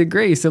don't have a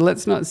degree. So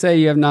let's not say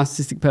you have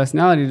narcissistic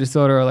personality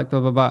disorder or like blah,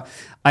 blah, blah.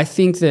 I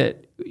think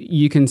that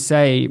you can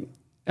say,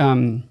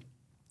 I'm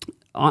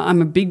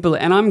a big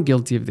believer, and I'm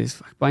guilty of this.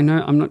 But I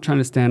know I'm not trying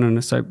to stand on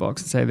a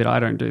soapbox and say that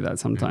I don't do that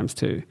sometimes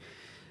too.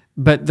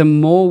 But the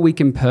more we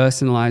can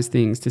personalize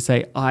things to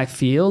say, I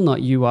feel,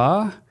 not you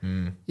are,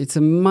 it's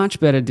a much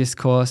better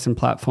discourse and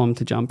platform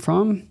to jump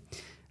from.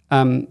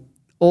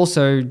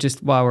 Also,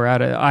 just while we're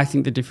at it, I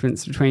think the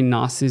difference between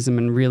narcissism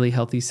and really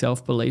healthy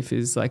self-belief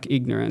is like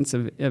ignorance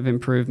of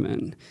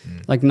improvement.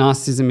 Like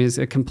narcissism is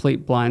a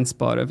complete blind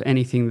spot of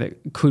anything that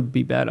could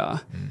be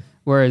better.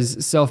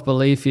 Whereas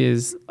self-belief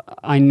is,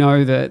 I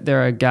know that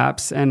there are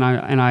gaps and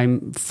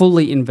I'm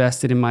fully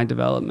invested in my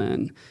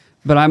development.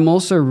 But I'm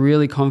also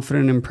really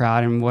confident and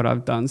proud in what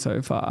I've done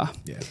so far.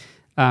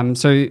 Yeah.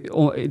 So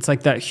it's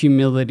like that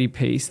humility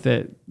piece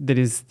that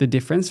is the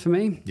difference for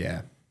me.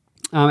 Yeah.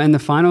 And the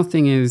final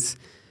thing is,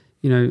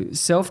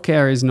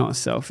 self-care is not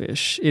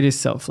selfish. It is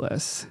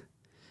selfless.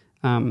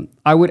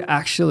 I would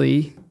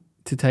actually,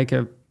 to take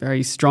a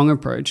very strong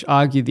approach,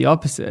 argue the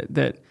opposite,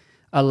 that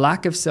a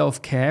lack of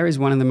self-care is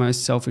one of the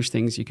most selfish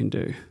things you can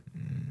do.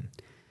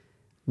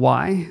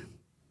 Why?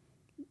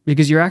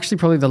 Because you're actually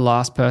probably the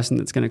last person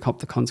that's going to cop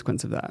the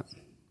consequence of that.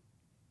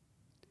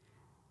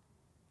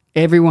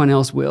 Everyone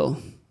else will.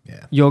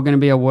 Yeah. You're going to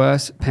be a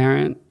worse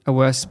parent, a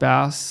worse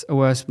spouse, a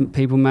worse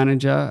people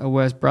manager, a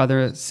worse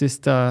brother,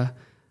 sister,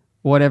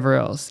 whatever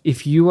else.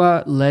 If you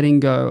are letting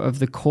go of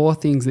the core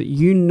things that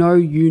you know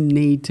you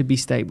need to be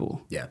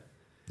stable,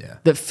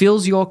 that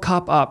fills your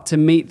cup up to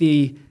meet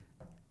the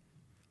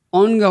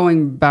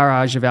ongoing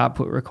barrage of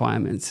output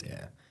requirements.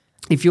 Yeah.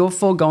 If you're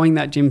foregoing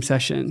that gym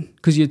session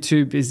because you're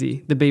too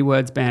busy, the B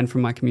word's banned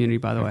from my community,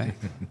 by the way.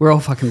 We're all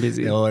fucking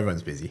busy. Yeah, well,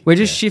 everyone's busy. We're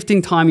just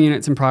shifting time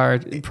units and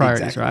priorities,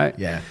 exactly. right?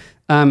 Yeah.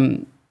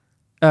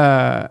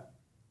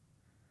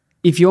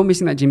 If you're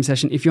missing that gym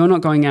session, if you're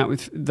not going out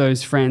with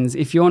those friends,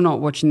 if you're not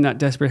watching that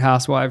Desperate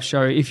Housewives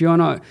show, if you're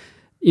not,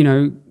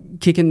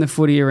 kicking the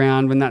footy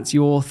around when that's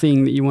your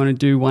thing that you want to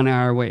do 1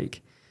 hour a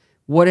week,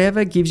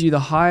 whatever gives you the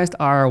highest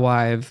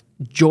ROI of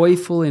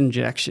joyful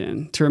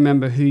injection to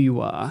remember who you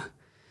are,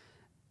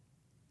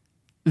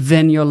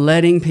 then you're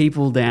letting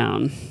people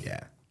down.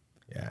 Yeah.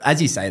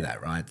 As you say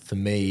that, right, for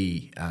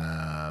me,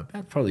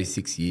 about probably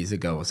 6 years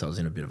ago or so, I was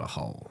in a bit of a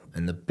hole.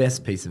 And the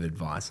best piece of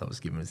advice I was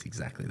given was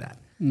exactly that.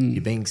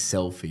 You're being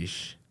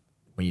selfish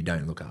when you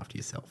don't look after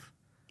yourself.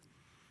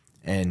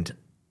 And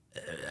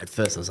at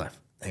first I was like,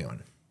 hang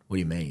on, what do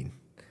you mean?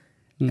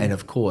 And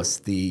of course,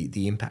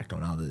 the impact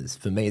on others,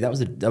 for me, that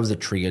was a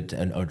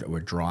trigger or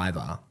a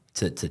driver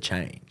to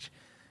change.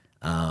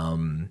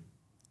 And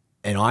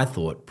I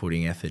thought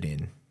putting effort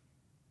in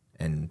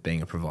and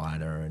being a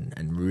provider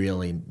and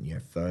really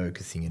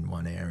focusing in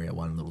one area,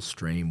 one little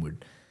stream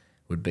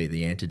would be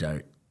the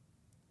antidote,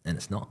 and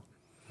it's not,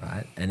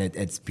 right? And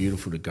it's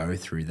beautiful to go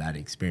through that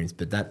experience.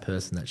 But that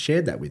person that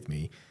shared that with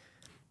me,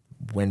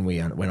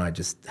 when I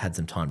just had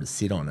some time to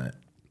sit on it,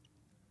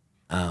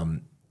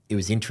 it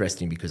was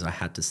interesting because I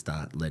had to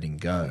start letting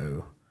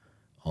go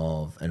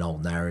of an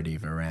old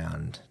narrative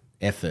around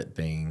effort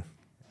being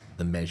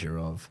the measure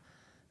of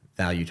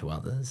value to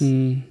others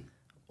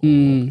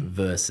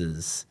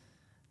versus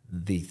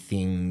the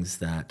things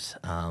that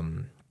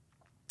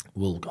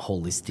will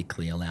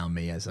holistically allow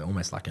me as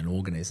almost like an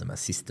organism, a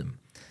system,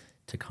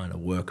 to kind of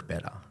work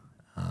better.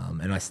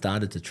 And I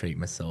started to treat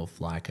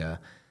myself like a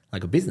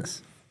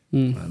business.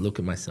 I look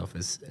at myself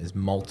as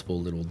multiple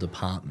little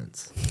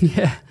departments.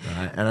 Yeah.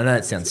 Right? And I know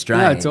it sounds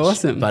strange. No, it's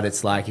awesome. But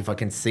it's like if I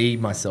can see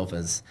myself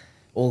as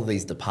all of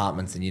these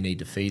departments and you need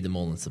to feed them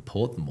all and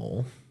support them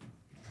all,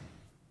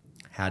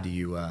 how do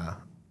you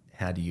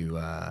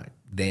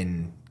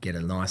then get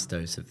a nice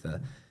dose of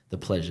the the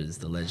pleasures,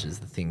 the leisures,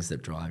 the things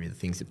that drive you, the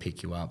things that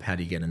pick you up. How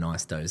do you get a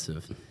nice dose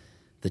of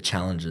the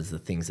challenges, the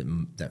things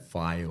that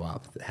fire you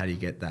up? How do you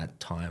get that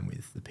time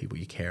with the people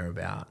you care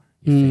about?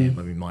 Your family.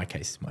 I mean, in my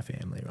case, it's my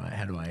family, right?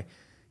 How do I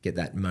get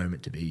that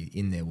moment to be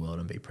in their world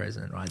and be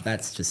present, right?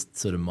 That's just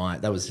sort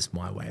of that was just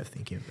my way of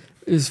thinking of it.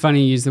 It's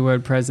funny you use the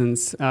word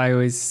presence. I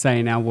always say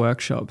in our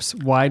workshops,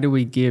 why do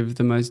we give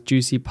the most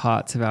juicy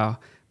parts of our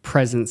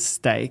presence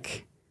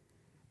steak?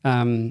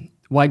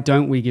 Why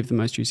don't we give the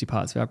most juicy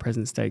parts of our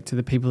present steak to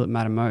the people that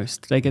matter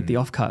most? They get the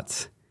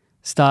offcuts.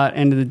 Start,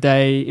 end of the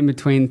day, in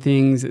between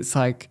things. It's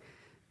like,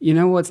 you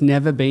know what's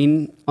never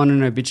been on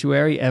an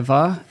obituary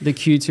ever? The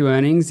Q2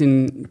 earnings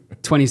in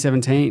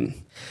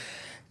 2017.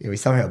 Yeah, we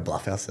somehow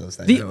bluff ourselves.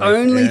 The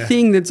only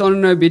thing that's on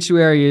an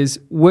obituary is,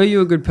 were you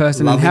a good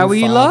person Loving and how were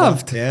you father.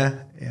 loved?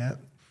 Yeah.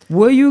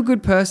 Were you a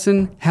good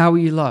person? How were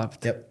you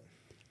loved? Yep.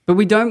 But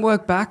we don't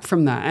work back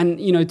from that. And,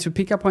 you know, to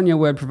pick up on your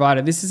word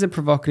provider, this is a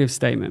provocative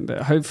statement,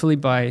 but hopefully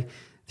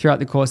throughout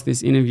the course of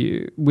this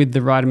interview, with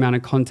the right amount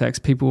of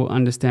context, people will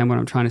understand what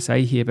I'm trying to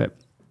say here. But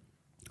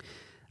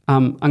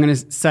I'm going to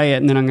say it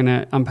and then I'm going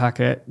to unpack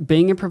it.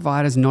 Being a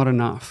provider is not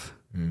enough.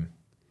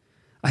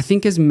 I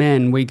think as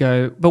men, we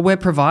go, but we're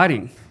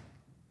providing.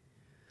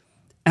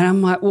 And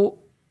I'm like, well,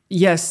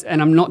 yes,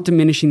 and I'm not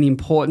diminishing the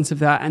importance of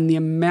that and the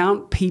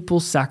amount people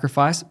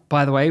sacrifice.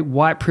 By the way,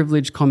 white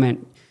privilege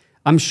comment.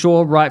 I'm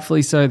sure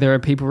rightfully so there are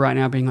people right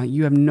now being like,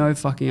 you have no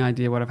fucking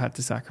idea what I've had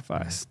to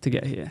sacrifice to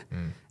get here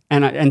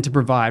and to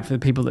provide for the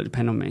people that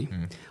depend on me.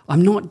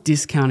 I'm not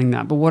discounting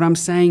that. But what I'm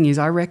saying is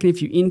I reckon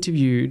if you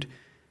interviewed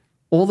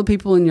all the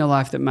people in your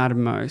life that matter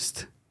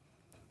most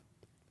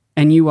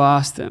and you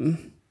asked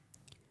them,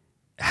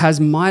 has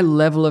my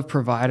level of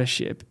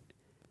providership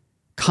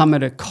come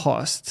at a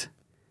cost?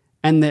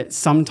 And that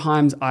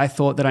sometimes I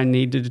thought that I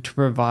needed to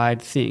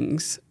provide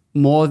things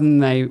more than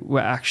they were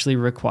actually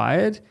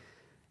required,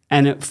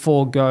 and that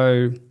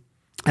providership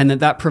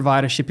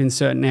in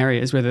certain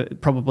areas, whether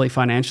probably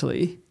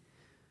financially,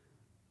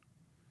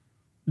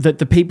 that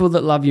the people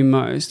that love you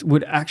most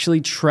would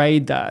actually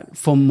trade that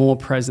for more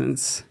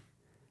presence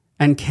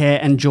and care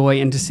and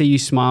joy and to see you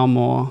smile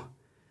more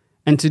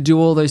and to do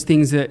all those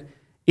things that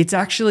it's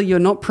actually, you're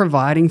not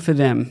providing for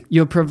them.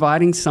 You're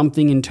providing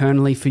something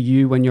internally for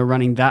you when you're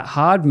running that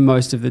hard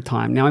most of the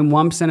time. Now, in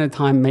 1% of the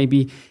time,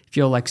 maybe if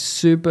you're like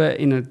super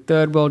in a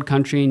third world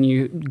country and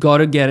you got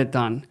to get it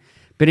done.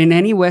 But in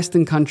any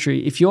Western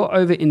country, if you're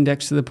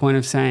over-indexed to the point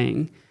of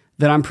saying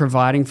that I'm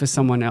providing for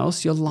someone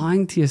else, you're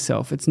lying to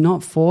yourself. It's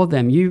not for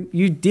them.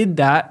 You did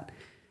that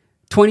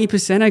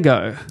 20%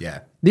 ago. Yeah.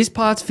 This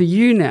part's for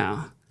you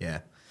now. Yeah.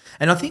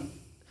 And I think,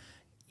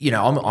 you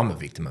know, I'm a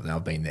victim of that.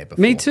 I've been there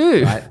before. Me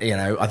too. Right? You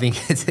know, I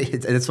think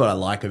that's what I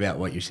like about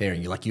what you're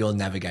sharing. You're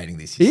navigating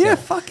this yourself. Yeah,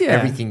 fuck yeah.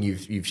 Everything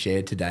you've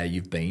shared today,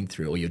 you've been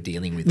through or you're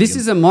dealing with. This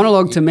is a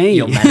monologue to me.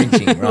 You're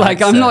managing, right?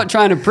 Like I'm not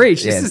trying to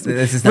preach. Yeah,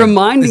 this is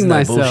reminding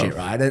myself. Bullshit,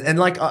 right? And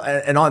like,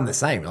 and I'm the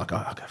same. Like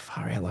I go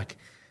far out. Like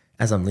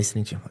as I'm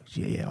listening to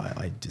you, I'm like,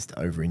 I just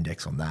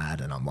over-index on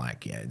that, and I'm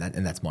like, and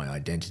that's my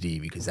identity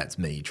because that's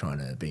me trying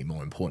to be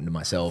more important to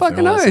myself Fucking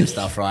and all that sort of oath.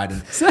 stuff, right?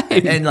 And, Same.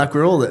 and like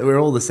we're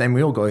all the same.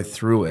 We all go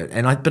through it,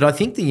 but I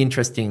think the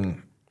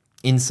interesting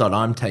insight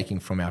I'm taking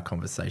from our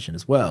conversation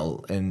as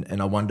well,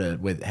 and I wonder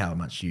how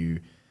much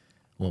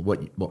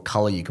what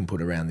color you can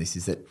put around this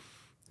is that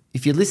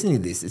if you're listening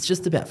to this, it's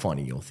just about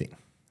finding your thing,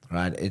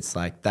 right? It's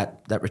like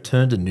that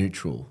return to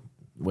neutral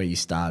where you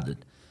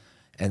started.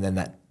 And then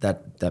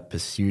that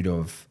pursuit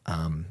of,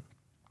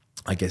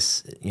 I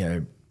guess, you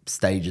know,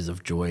 stages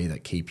of joy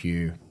that keep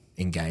you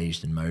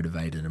engaged and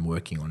motivated and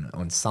working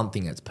on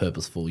something that's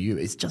purposeful.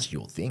 It's just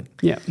your thing.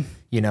 Yeah.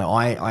 You know,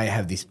 I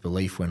have this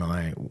belief when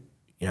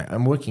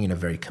I'm working in a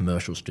very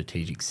commercial,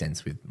 strategic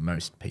sense with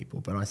most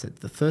people. But I said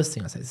the first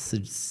thing I say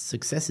is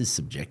success is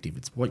subjective.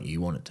 It's what you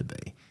want it to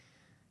be.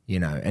 You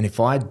know, and if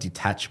I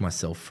detach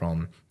myself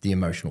from the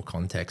emotional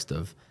context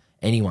of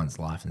anyone's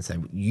life and say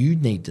you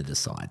need to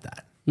decide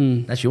that.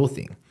 That's your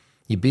thing.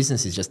 Your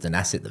business is just an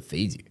asset that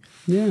feeds you.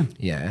 Yeah.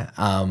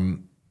 Yeah.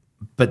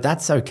 But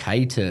that's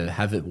okay to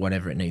have it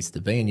whatever it needs to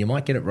be, and you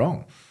might get it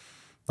wrong.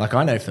 Like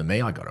I know for me,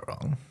 I got it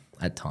wrong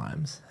at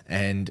times,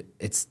 and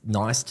it's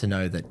nice to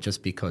know that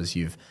just because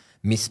you've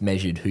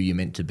mismeasured who you're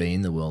meant to be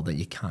in the world, that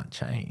you can't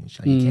change.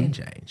 Like you can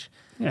change.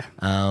 Yeah.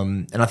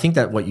 And I think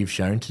that what you've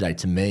shown today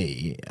to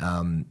me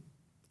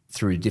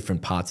through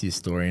different parts of your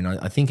story, and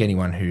I think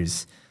anyone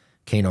who's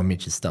keen on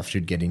Mitch's stuff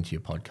should get into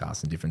your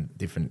podcast and different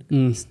parts of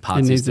It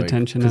your needs story.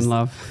 attention and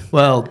love.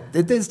 Well,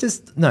 there's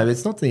just no.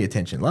 It's not the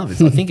attention, love.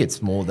 I think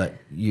it's more that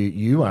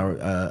you are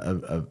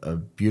a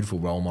beautiful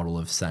role model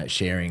of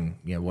sharing,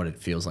 you know, what it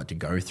feels like to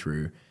go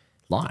through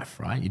life.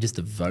 Right? You're just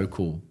a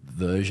vocal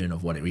version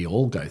of what we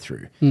all go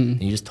through,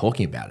 and you're just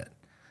talking about it.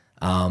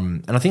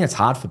 And I think it's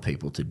hard for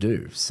people to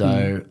do.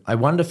 So I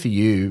wonder for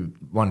you,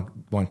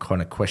 one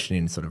kind of question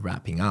in sort of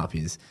wrapping up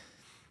is,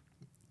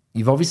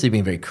 you've obviously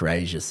been very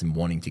courageous in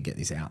wanting to get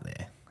this out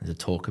there and to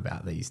talk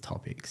about these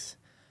topics.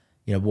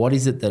 You know, what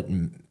is it that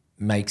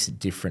makes it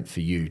different for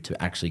you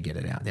to actually get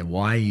it out there?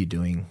 Why are you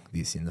doing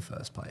this in the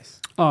first place?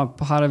 Oh,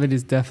 part of it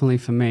is definitely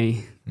for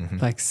me,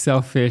 like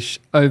selfish,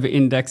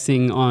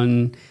 over-indexing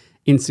on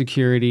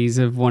insecurities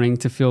of wanting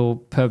to feel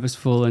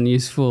purposeful and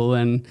useful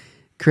and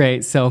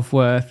create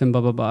self-worth and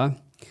blah, blah, blah.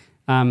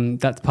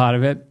 That's part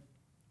of it.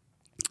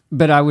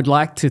 But I would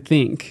like to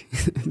think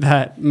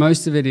that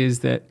most of it is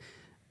that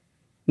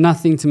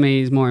nothing to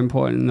me is more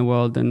important in the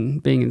world than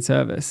being in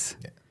service.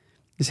 Yeah.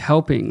 It's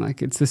helping.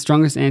 Like, it's the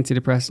strongest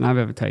antidepressant I've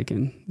ever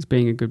taken, is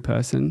being a good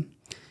person.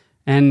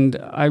 And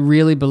I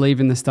really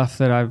believe in the stuff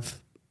that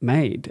I've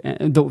made,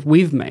 that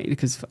we've made,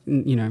 because,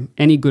 you know,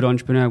 any good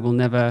entrepreneur will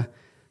never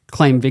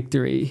claim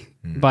victory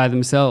by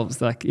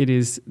themselves. Like, it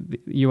is,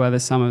 you are the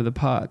sum of the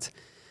parts.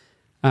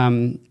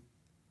 And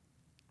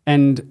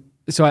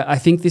so I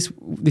think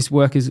this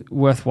work is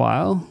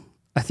worthwhile.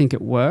 I think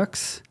it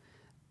works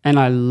and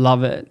I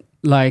love it.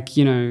 Like,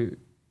 you know,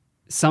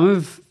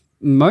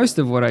 most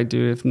of what I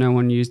do, if no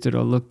one used it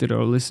or looked at it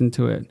or listened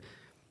to it,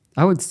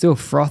 I would still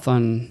froth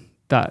on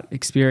that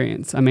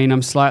experience. I mean,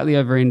 I'm slightly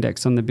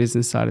over-indexed on the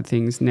business side of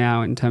things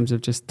now in terms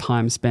of just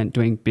time spent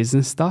doing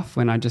business stuff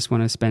when I just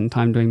want to spend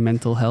time doing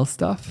mental health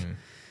stuff.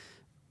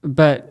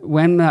 But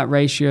when that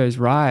ratio is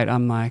right,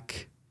 I'm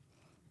like,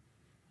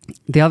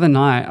 the other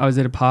night I was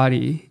at a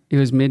party, it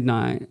was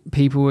midnight,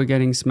 people were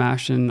getting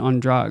smashed and on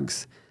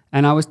drugs,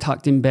 and I was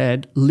tucked in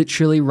bed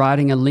literally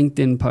writing a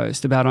LinkedIn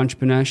post about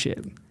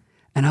entrepreneurship.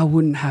 And I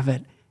wouldn't have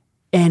it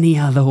any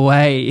other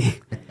way.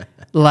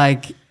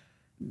 Like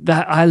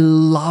that, I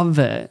love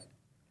it.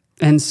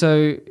 And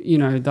so, you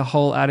know, the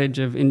whole adage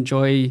of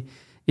enjoy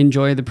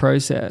the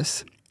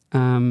process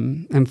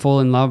and fall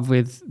in love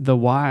with the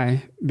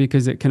why,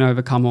 because it can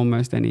overcome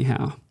almost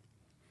anyhow.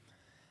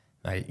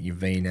 Mate, you've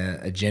been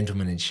a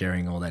gentleman in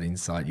sharing all that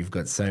insight. You've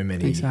got so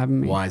many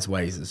wise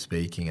ways of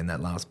speaking. And that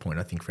last point,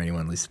 I think for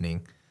anyone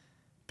listening,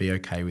 be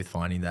okay with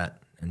finding that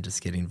and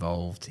just get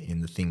involved in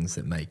the things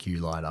that make you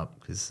light up,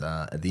 because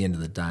at the end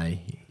of the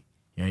day,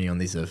 you're only on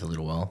this earth a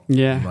little while.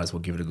 Yeah. You might as well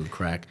give it a good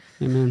crack.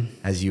 Amen.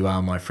 As you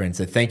are, my friend.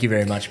 So thank you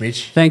very much,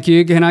 Mitch. Thank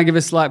you. Can I give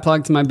a slight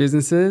plug to my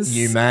businesses?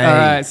 You may. All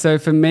right. So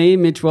for me,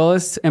 Mitch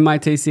Wallis,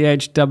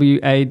 MITCHWALLIS.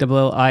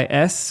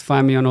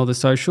 Find me on all the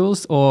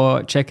socials,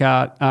 or check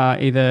out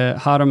either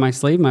Heart on My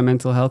Sleeve, my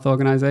mental health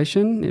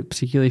organization,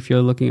 particularly if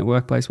you're looking at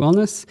workplace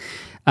wellness.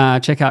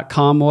 Check out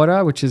Calm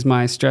Water, which is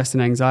my stress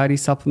and anxiety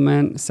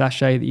supplement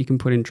sachet that you can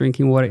put in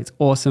drinking water. It's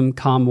awesome,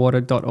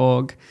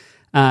 calmwater.org.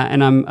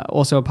 And I'm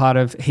also a part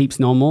of Heaps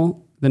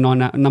Normal, the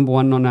number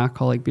one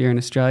non-alcoholic beer in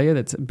Australia.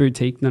 That's a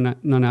boutique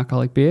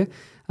non-alcoholic beer.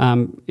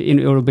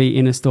 It'll be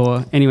in a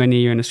store anywhere near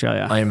you in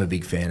Australia. I am a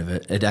big fan of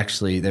it.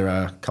 There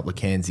are a couple of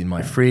cans in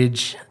my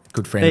fridge. A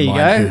good friend of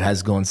mine who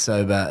has gone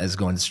sober has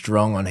gone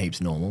strong on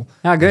Heaps Normal.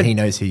 How good. And he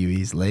knows who you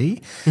is,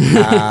 Lee.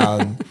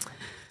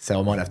 So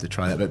I might have to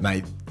try that. But,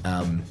 mate,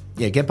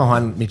 get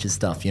behind Mitch's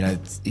stuff. You know,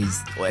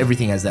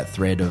 everything has that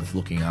thread of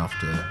looking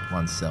after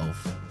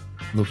oneself.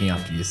 Looking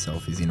after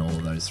yourself is in all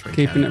of those three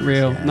Keeping categories.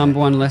 It real. Yeah. Number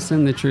one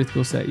lesson, the truth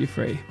will set you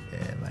free.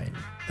 Yeah, mate.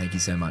 Thank you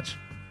so much.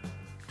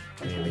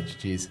 Yeah, Mitch.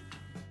 Cheers.